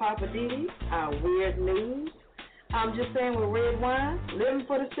popping with Papa Didi, our weird news. I'm just saying with red wine, living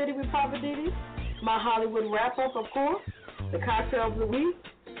for the city with Papa Didi, my Hollywood wrap up, of course, the cocktail of the week,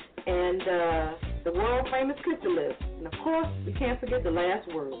 and the world famous cookie list. And of course, we can't forget the last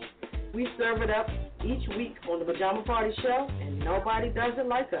word. We serve it up each week on the Pajama Party Show, and nobody does it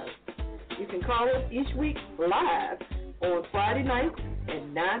like us. You can call us each week live on Friday nights at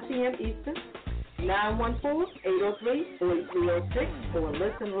 9 p.m. Eastern, 914-803-4306, or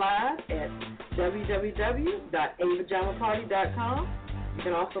listen live at www.apajamaparty.com. You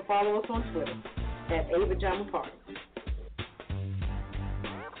can also follow us on Twitter at apajamaparty.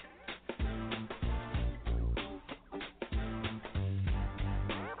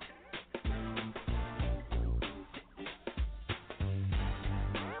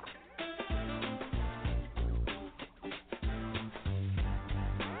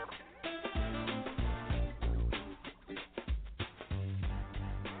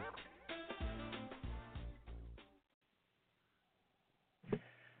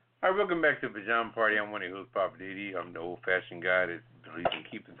 All right, welcome back to the Pajama Party. I'm one of your hosts, Papa Didi. I'm the old-fashioned guy that believes in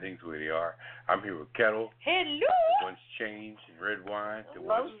keeping things where they are. I'm here with Kettle. Hello. The one's changed, and red wine. The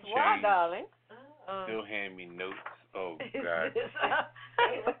one's Bonsoir, changed. darling. Still hand me notes. Oh, God.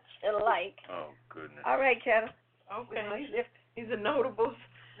 What you like. Oh, goodness. All right, Kettle. Okay. These are notables.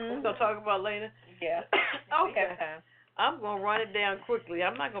 We're gonna talk about later. Yeah. Okay. I'm gonna run it down quickly.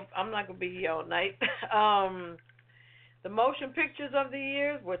 I'm not gonna be here all night. The motion pictures of the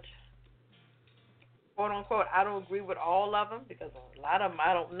year, which quote unquote I don't agree with all of them because a lot of them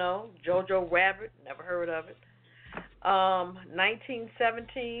I don't know. Jojo Rabbit, never heard of it.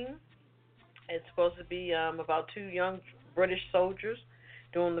 1917. It's supposed to be about two young British soldiers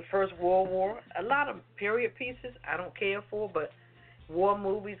during the First World War. A lot of period pieces I don't care for, but war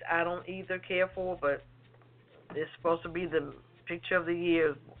movies I don't either care for, but it's supposed to be the picture of the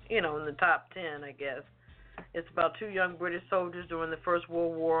year, in the top 10, I guess. It's about two young British soldiers during the First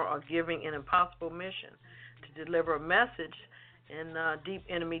World War are giving an impossible mission to deliver a message in deep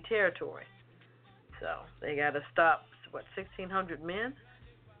enemy territory. So they got to stop, 1,600 men?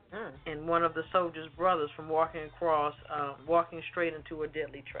 And one of the soldiers' brothers from walking straight into a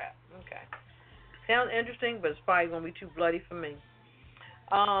deadly trap. Okay. Sounds interesting, but it's probably going to be too bloody for me.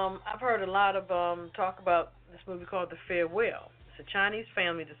 I've heard a lot of talk about this movie called The Farewell. It's a Chinese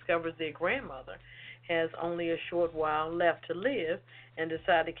family discovers their grandmother has only a short while left to live and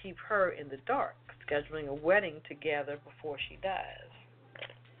decide to keep her in the dark, scheduling a wedding together before she dies.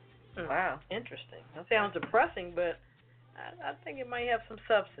 Wow. Interesting. That sounds depressing, but I think it might have some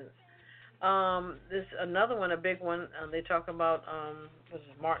substance. There's another one, a big one. They talk about was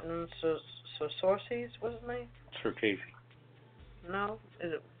it Martin Scorsese? What's his name? Scorsese. No,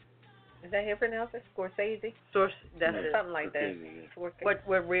 is that how you pronounce it? Scorsese? That's it. Something like that. What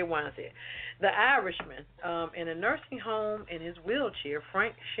red wine said. The Irishman. In a nursing home in his wheelchair,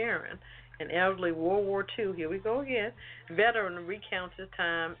 Frank Sharon, an elderly World War II, here we go again, veteran, recounts his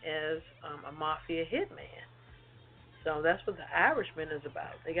time as a mafia hitman. So that's what The Irishman is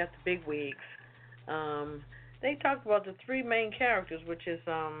about. They got the big wigs. They talked about the three main characters, which is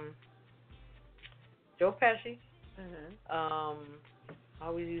Joe Pesci,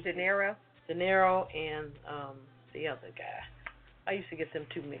 always use De Niro, and the other guy. I used to get them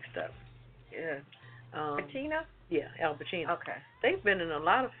two mixed up. Yeah. Pacino? Yeah, Al Pacino. Okay. They've been in a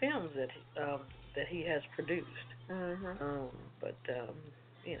lot of films that he has produced. But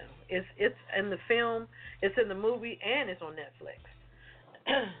it's in the film, it's in the movie, and it's on Netflix.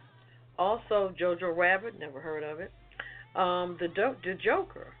 Also, Jojo Rabbit, never heard of it. The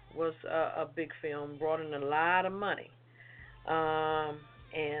Joker was a big film, brought in a lot of money.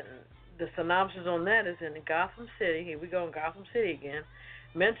 And the synopsis on that is in Gotham City. Here we go in Gotham City again.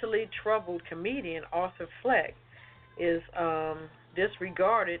 Mentally troubled comedian Arthur Fleck is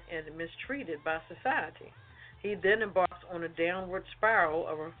disregarded and mistreated by society. He then embarks on a downward spiral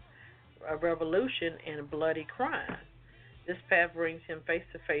of a revolution and bloody crime. This path brings him face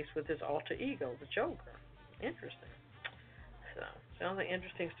to face with his alter ego, the Joker. Interesting. So, sounds like an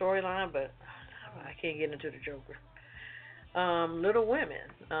interesting storyline, but I can't get into the Joker. Little Women.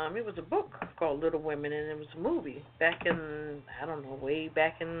 It was a book called Little Women, and it was a movie back in, I don't know, way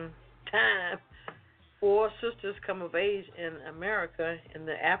back in time. Four sisters come of age in America in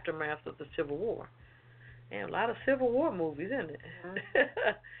the aftermath of the Civil War. And a lot of Civil War movies, isn't it?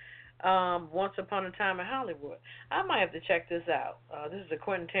 Once Upon a Time in Hollywood. I might have to check this out. This is a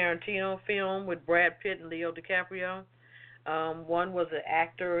Quentin Tarantino film with Brad Pitt and Leo DiCaprio. One was an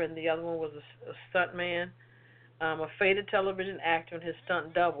actor and the other one was a stuntman. A faded television actor and his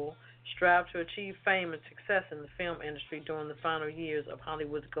stunt double strive to achieve fame and success in the film industry during the final years of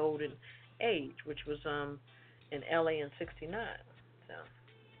Hollywood's golden age, which was in LA in '69.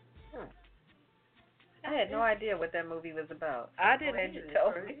 So. I had no idea what that movie was about. I didn't.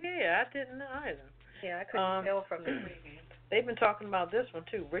 Yeah, I didn't either. Yeah, I couldn't tell from the preview. They've been talking about this one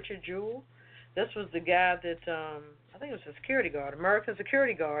too. Richard Jewell. This was the guy that I think it was a security guard, American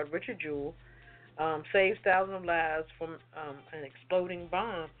security guard, Richard Jewell. Saves thousands of lives from an exploding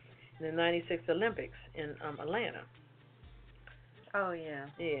bomb in the '96 Olympics in Atlanta. Oh, yeah.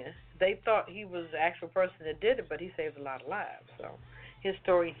 Yeah. They thought he was the actual person that did it, but he saved a lot of lives. So his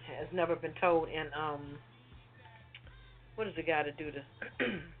story has never been told in, what is the guy that do the,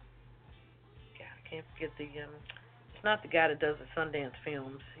 God, I can't forget the, it's not the guy that does the Sundance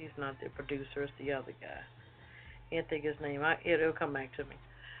films. He's not the producer. It's the other guy. Can't think his name. It'll come back to me.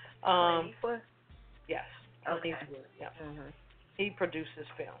 Yes. Okay. Yep. Mm-hmm. He produced this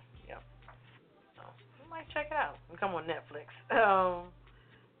film. Yep. So you might check it out. It'll come on Netflix.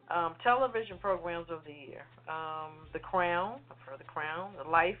 Television programs of the year. The Crown. I've heard The Crown. The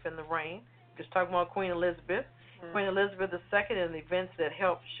Life and the Reign. Just talking about Queen Elizabeth. Mm-hmm. Queen Elizabeth II and the events that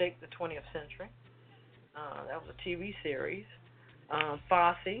helped shape the 20th century. That was a TV series.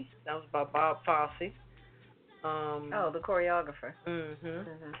 Fosse. That was by Bob Fosse. The choreographer.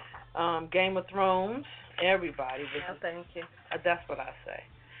 Game of Thrones. Everybody. Thank you. That's what I say.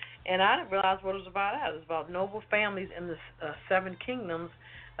 And I didn't realize what it was about. It was about noble families in the seven kingdoms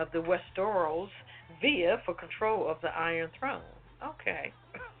of the Westeros via for control of the Iron Throne. Okay.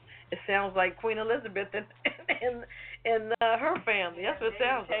 It sounds like Queen Elizabeth and her family. That's what it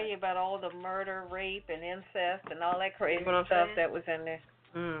sounds like. Tell you about all the murder, rape, and incest and all that crazy stuff that was in there.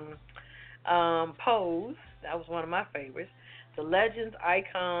 Pose. That was one of my favorites. The legends,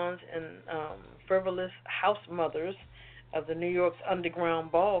 icons, and frivolous house mothers of the New York's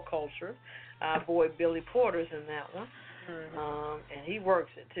underground ball culture. Our boy Billy Porter's in that one. And he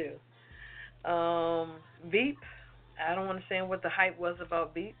works it too. Veep. I don't understand what the hype was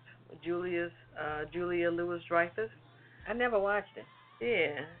about Veep. Julia Louis-Dreyfus. I never watched it.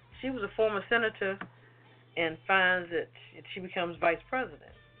 Yeah. She was a former senator and finds that she becomes vice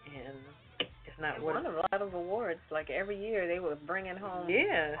president. And They won a lot of awards. Like every year, they were bringing home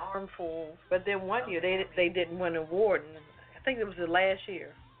armfuls. But then one year they didn't win an award, and I think it was the last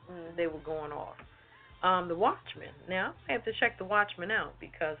year they were going off. The Watchmen. Now I have to check The Watchmen out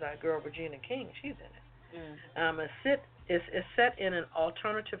because our girl Regina King, she's in it. It's set in an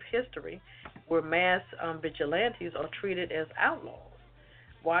alternative history where mass vigilantes are treated as outlaws.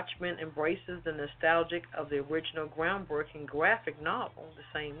 Watchmen embraces the nostalgic of the original groundbreaking graphic novel,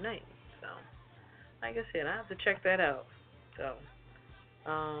 the same name. So, like I said, I have to check that out. So,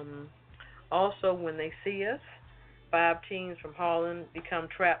 also, When They See Us, 5 teens from Harlem become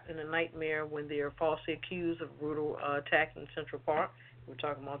trapped in a nightmare when they are falsely accused of brutal attack in Central Park. We're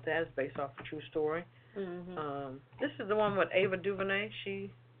talking about that. It's based off a true story. This is the one with Ava DuVernay. She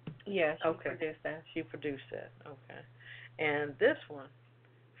produced that. She produced that. Okay. And this one,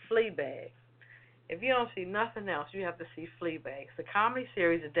 Fleabag. If you don't see nothing else, you have to see Fleabag. It's a comedy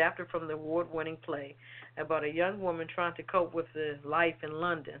series adapted from the award-winning play about a young woman trying to cope with the life in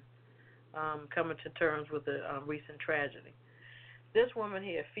London, coming to terms with a recent tragedy. This woman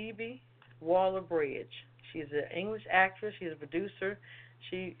here, Phoebe Waller-Bridge, she's an English actress. She's a producer.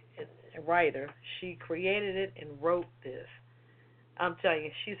 She a writer. She created it and wrote this. I'm telling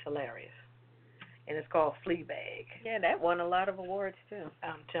you, she's hilarious. And it's called Fleabag. Yeah, that won a lot of awards, too.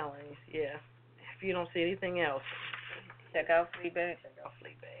 I'm telling you, yeah. If you don't see anything else, check out Fleabag.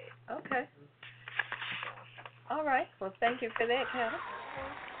 Okay. All right. Well, thank you for that, Kevin.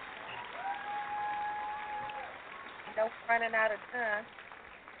 No running out of time.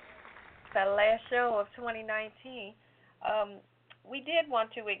 It's our last show of 2019. We did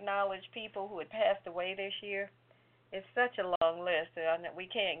want to acknowledge people who had passed away this year. It's such a long list, and we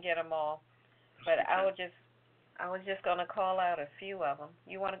can't get them all. But I was just going to call out a few of them.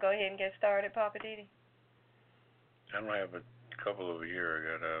 You want to go ahead and get started, Papa Didi? I don't have a couple over here.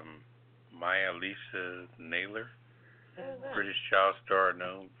 I got Maya Lisa Naylor, British child star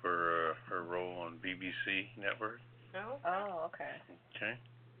known for her role on BBC Network. Oh, okay. Okay.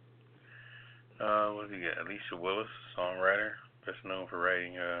 What do you got? Alicia Willis, songwriter, best known for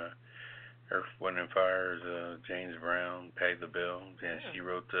writing Earth, Wind and Fire's James Brown, Pay the Bill. And she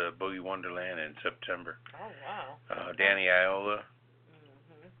wrote Boogie Wonderland in September. Oh, wow. Danny Iola.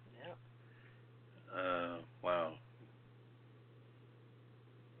 Yep. Wow.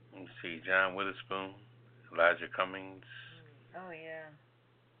 Let's see, John Witherspoon, Elijah Cummings, Oh, yeah.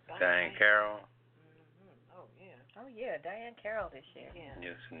 Diane Carroll. Oh, yeah. Oh, yeah, Diane Carroll this year. Yeah.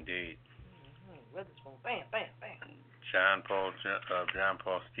 Yes, indeed. Witherspoon. Bam, bam, bam. John Paul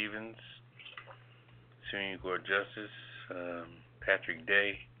Stevens, Supreme Court Justice, Patrick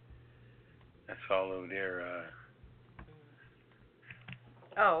Day. That's all over there.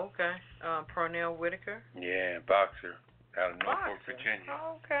 Oh, okay. Pernell Whitaker. Yeah, boxer out of Norfolk, Boxer. Virginia.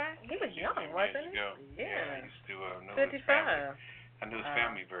 Oh, okay. He was young, Years wasn't he? ago. Yeah. I used to know his 55. family. I knew his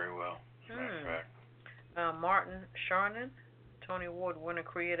family very well, as a matter of fact. Martin Charnin, Tony Award winner,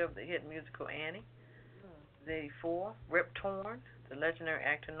 creator of the hit musical Annie. He's 84. Rip Torn, the legendary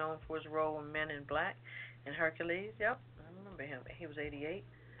actor known for his role in Men in Black and Hercules. Yep, I remember him. He was 88.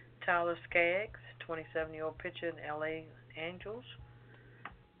 Tyler Skaggs, 27-year-old pitcher in L.A. Angels.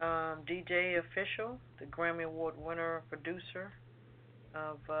 DJ Official, the Grammy Award winner, producer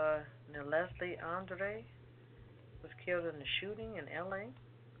of Leslie Andre, was killed in a shooting in L.A.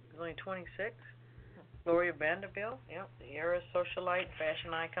 He was only 26. Gloria Vanderbilt, yep, the era socialite,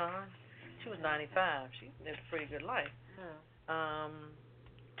 fashion icon. She was 95. She lived a pretty good life.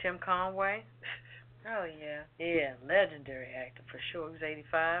 Tim Conway. Oh, yeah. Yeah, legendary actor for sure. He was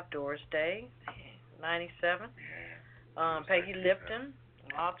 85. Doris Day, 97. Peggy Lipton,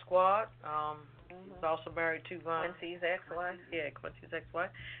 Mod Squad. He was also married to Quincy's ex-wife. Yeah, Quincy's ex-wife.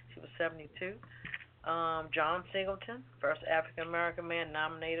 She was 72. John Singleton, first African American man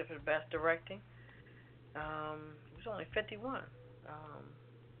nominated for Best Directing. He was only 51.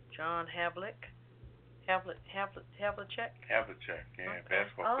 John Havlicek. Havlicek, yeah, Okay.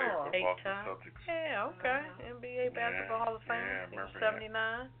 basketball player for Boston Eight-time. Celtics. Yeah, okay. NBA Basketball Hall of Fame. Yeah, I He was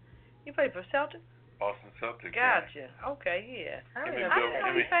remember 79. You played for Celtics? Boston Celtics. Gotcha. Okay, yeah. I didn't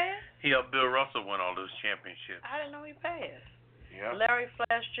know he passed. He helped Bill Russell win all those championships. I didn't know he passed. Yeah. Larry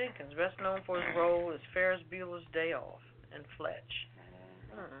Flash Jenkins, best known for his role as Ferris Bueller's Day Off in Fletch.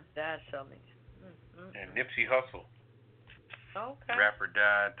 Died suddenly. And Nipsey Hussle, Okay. rapper,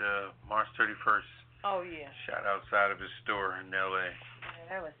 died March 31st. Oh, yeah. Shot outside of his store in L.A. Yeah,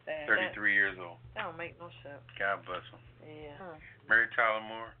 that was sad. 33 years old. That don't make no sense. God bless him. Yeah. Mary Tyler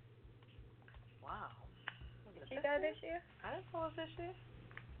Moore. Wow. She died this year? I didn't know it was this year.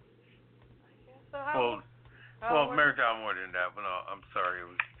 So how? Well, Mary Tyler Moore didn't die, but no, I'm sorry. It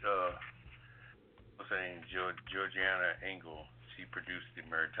was what's her name? Georgiana Engel. She produced the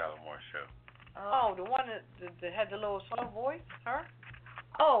Mary Tyler Moore show. Oh, the one that had the little soft voice? Her?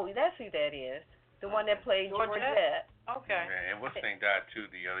 Oh, that's who that is. The one that played Georgette. Okay. Yeah, and what's the thing died too?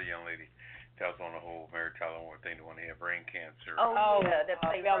 The other young lady that was on the whole Mary Tyler Moore thing, the one that had brain cancer. Oh, yeah, that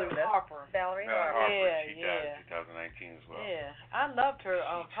played Valerie Rhoda. Harper. Valerie Harper. Harper. Yeah, She died in 2019 as well. Yeah, I loved her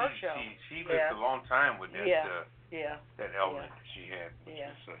her show. She lived a long time with that Yeah. that element she had. Which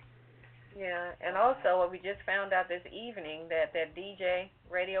was, Yeah, and also we just found out this evening that DJ,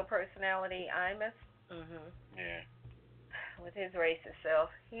 radio personality Imus, yeah, with his racist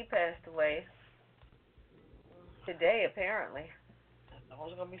self, he passed away today apparently. I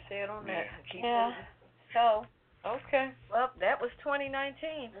was gonna be said on that. Yeah. So. Okay. Well, that was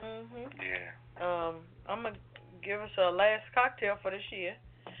 2019. Yeah. I'm gonna give us a last cocktail for this year.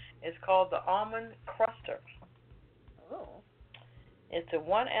 It's called the Almond Cruster. Oh. It's a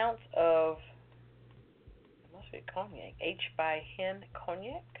 1 ounce of, it must be cognac, H by Hen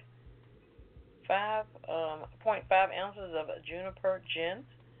cognac, 0.5 ounces of juniper gin,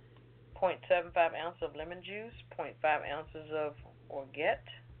 0.75 ounces of lemon juice, 0.5 ounces of orgeat,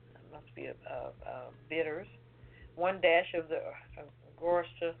 that must be bitters, 1 dash of the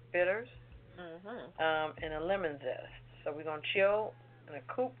Agorista bitters, and a lemon zest. So we're going to chill in a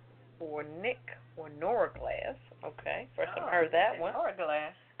coupe or Nick or Nora glass. Okay, first time I heard that one. Nora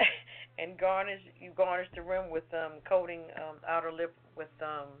glass. And you garnish the rim with coating outer lip with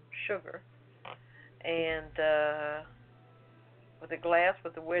sugar. And with a glass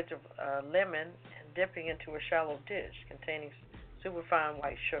with a wedge of lemon and dipping into a shallow dish containing superfine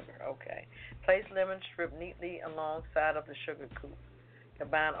white sugar. Okay. Place lemon strip neatly alongside of the sugar coupe.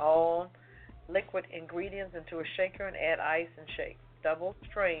 Combine all liquid ingredients into a shaker and add ice and shake. Double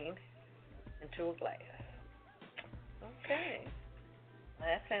strain into a glass. Okay.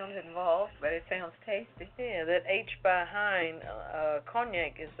 That sounds involved, but it sounds tasty. Yeah, that H by Hein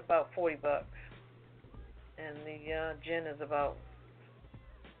cognac is about $40. and the gin is about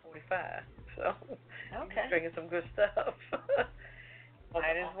 45. So Okay. drinking some good stuff.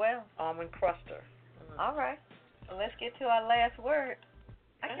 Might as well. Almond cruster. All right. Well, let's get to our last word.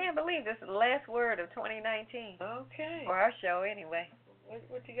 I can't believe this is the last word of 2019. Okay. For our show, anyway.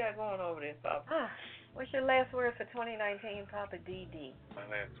 What you got going over there, Papa? What's your last word for 2019, Papa DD? My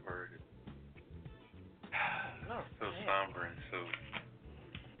last word is Oh, so somber and so.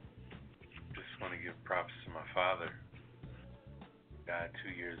 Just want to give props to my father. Died 2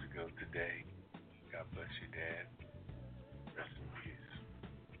 years ago today. God bless you, Dad. Rest in peace.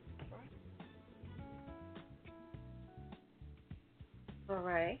 All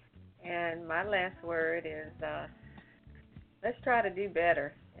right. And my last word is let's try to do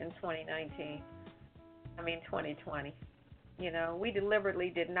better in 2020. You know, we deliberately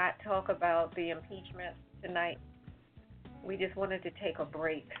did not talk about the impeachment tonight. We just wanted to take a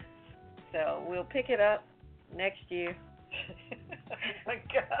break. So we'll pick it up next year. Oh my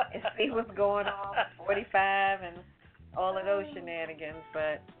God. And see what's going on, 45 and all of those shenanigans.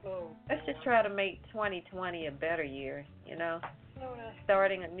 But let's just try to make 2020 a better year, you know.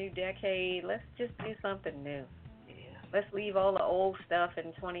 Starting a new decade, let's just do something new. Yeah. Let's leave all the old stuff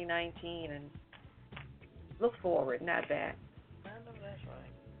in 2019 and look forward, not back. I know that's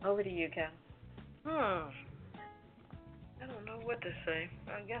right. Over to you, Cal. I don't know what to say.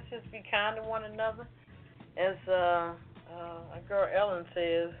 I guess just be kind to one another. As our girl Ellen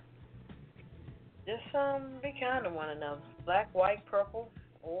says, just be kind to one another. Black, white, purple,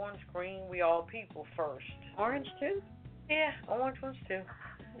 orange, green, we all people first. Orange too? Yeah, orange ones too.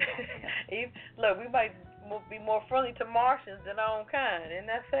 Look, we might be more friendly to Martians than our own kind. Isn't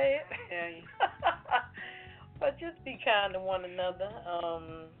that sad? Yeah. But just be kind to one another.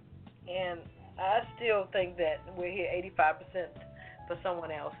 And I still think that we're here 85% for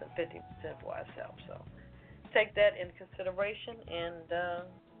someone else and 50% for ourselves. So take that into consideration. And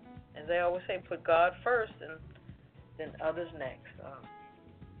as they always say, put God first and then others next.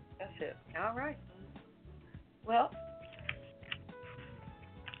 That's it. All right. Well,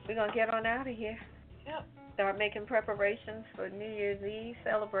 we're going to get on out of here. Yep. Start making preparations for New Year's Eve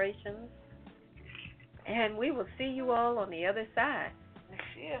celebrations. And we will see you all on the other side.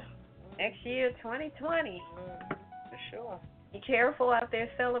 Next year. Next year, 2020. For sure. Be careful out there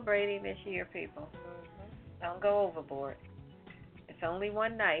celebrating this year, people. Don't go overboard. It's only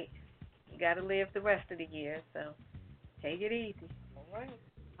one night. You got to live the rest of the year, so take it easy. All right.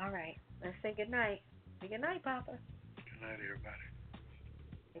 All right. Let's say good night. Say good night, Papa. Good night, everybody.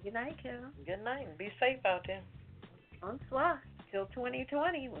 Say good night, Kel. Good night, and be safe out there. Bonsoir. Till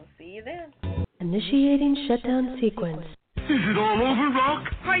 2020. We'll see you then. Initiating shutdown sequence. Is it all over, Rock?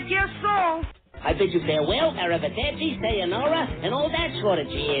 I guess so. I bid you farewell, arrivederci, sayonara, and all that sort of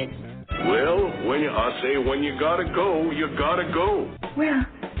jazz. Well, when you gotta go, you gotta go. Well,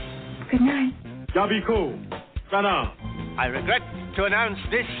 good night. Yabiko. Sana. I regret to announce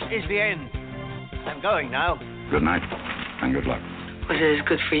this is the end. I'm going now. Good night, and good luck. Was it as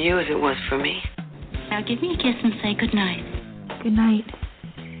good for you as it was for me? Now give me a kiss and say good night. Good night.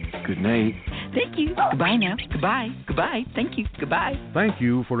 Good night. Thank you. Goodbye now. Goodbye. Goodbye. Thank you. Goodbye. Thank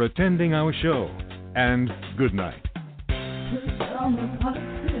you for attending our show, and good night.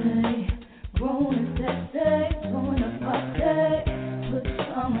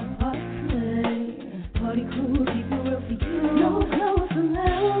 Party crew, keep it real for you. No clothes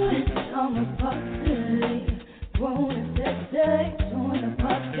allowed. It's summer party. Grown and sexy, join the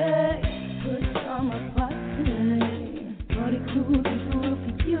party. Good summer party. Party crew, keep it real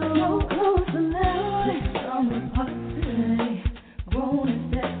for you. No clothes allowed. It's summer party. Grown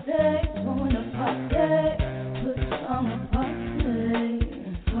and sexy, join the party. Good summer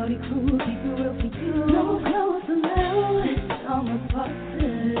party. Party crew, keep it real for you. No clothes allowed. It's summer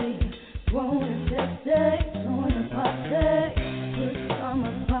party. Grown and sexy, join the party. Good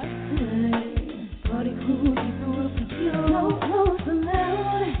summer party. Party crew, keep it real for you. No clothes allowed.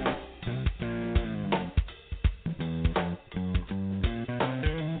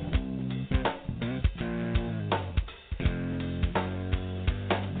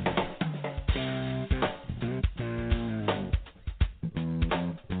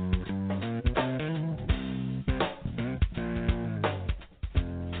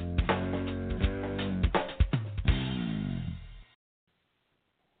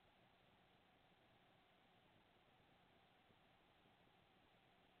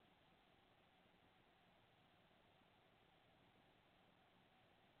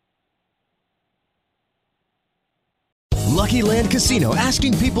 Lucky Land Casino,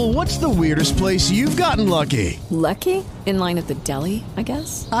 asking people, what's the weirdest place you've gotten lucky? Lucky? In line at the deli, I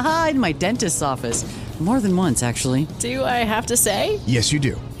guess? Aha, in my dentist's office. More than once, actually. Do I have to say? Yes, you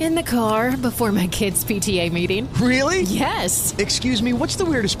do. In the car before my kids' PTA meeting. Really? Yes. Excuse me, what's the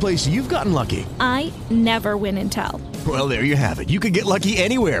weirdest place you've gotten lucky? I never win and tell. Well, there you have it. You can get lucky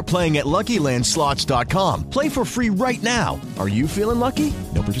anywhere, playing at LuckyLandSlots.com. Play for free right now. Are you feeling lucky?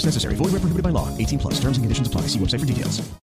 No purchase necessary. Void where prohibited by law. 18+. Terms and conditions apply. See website for details.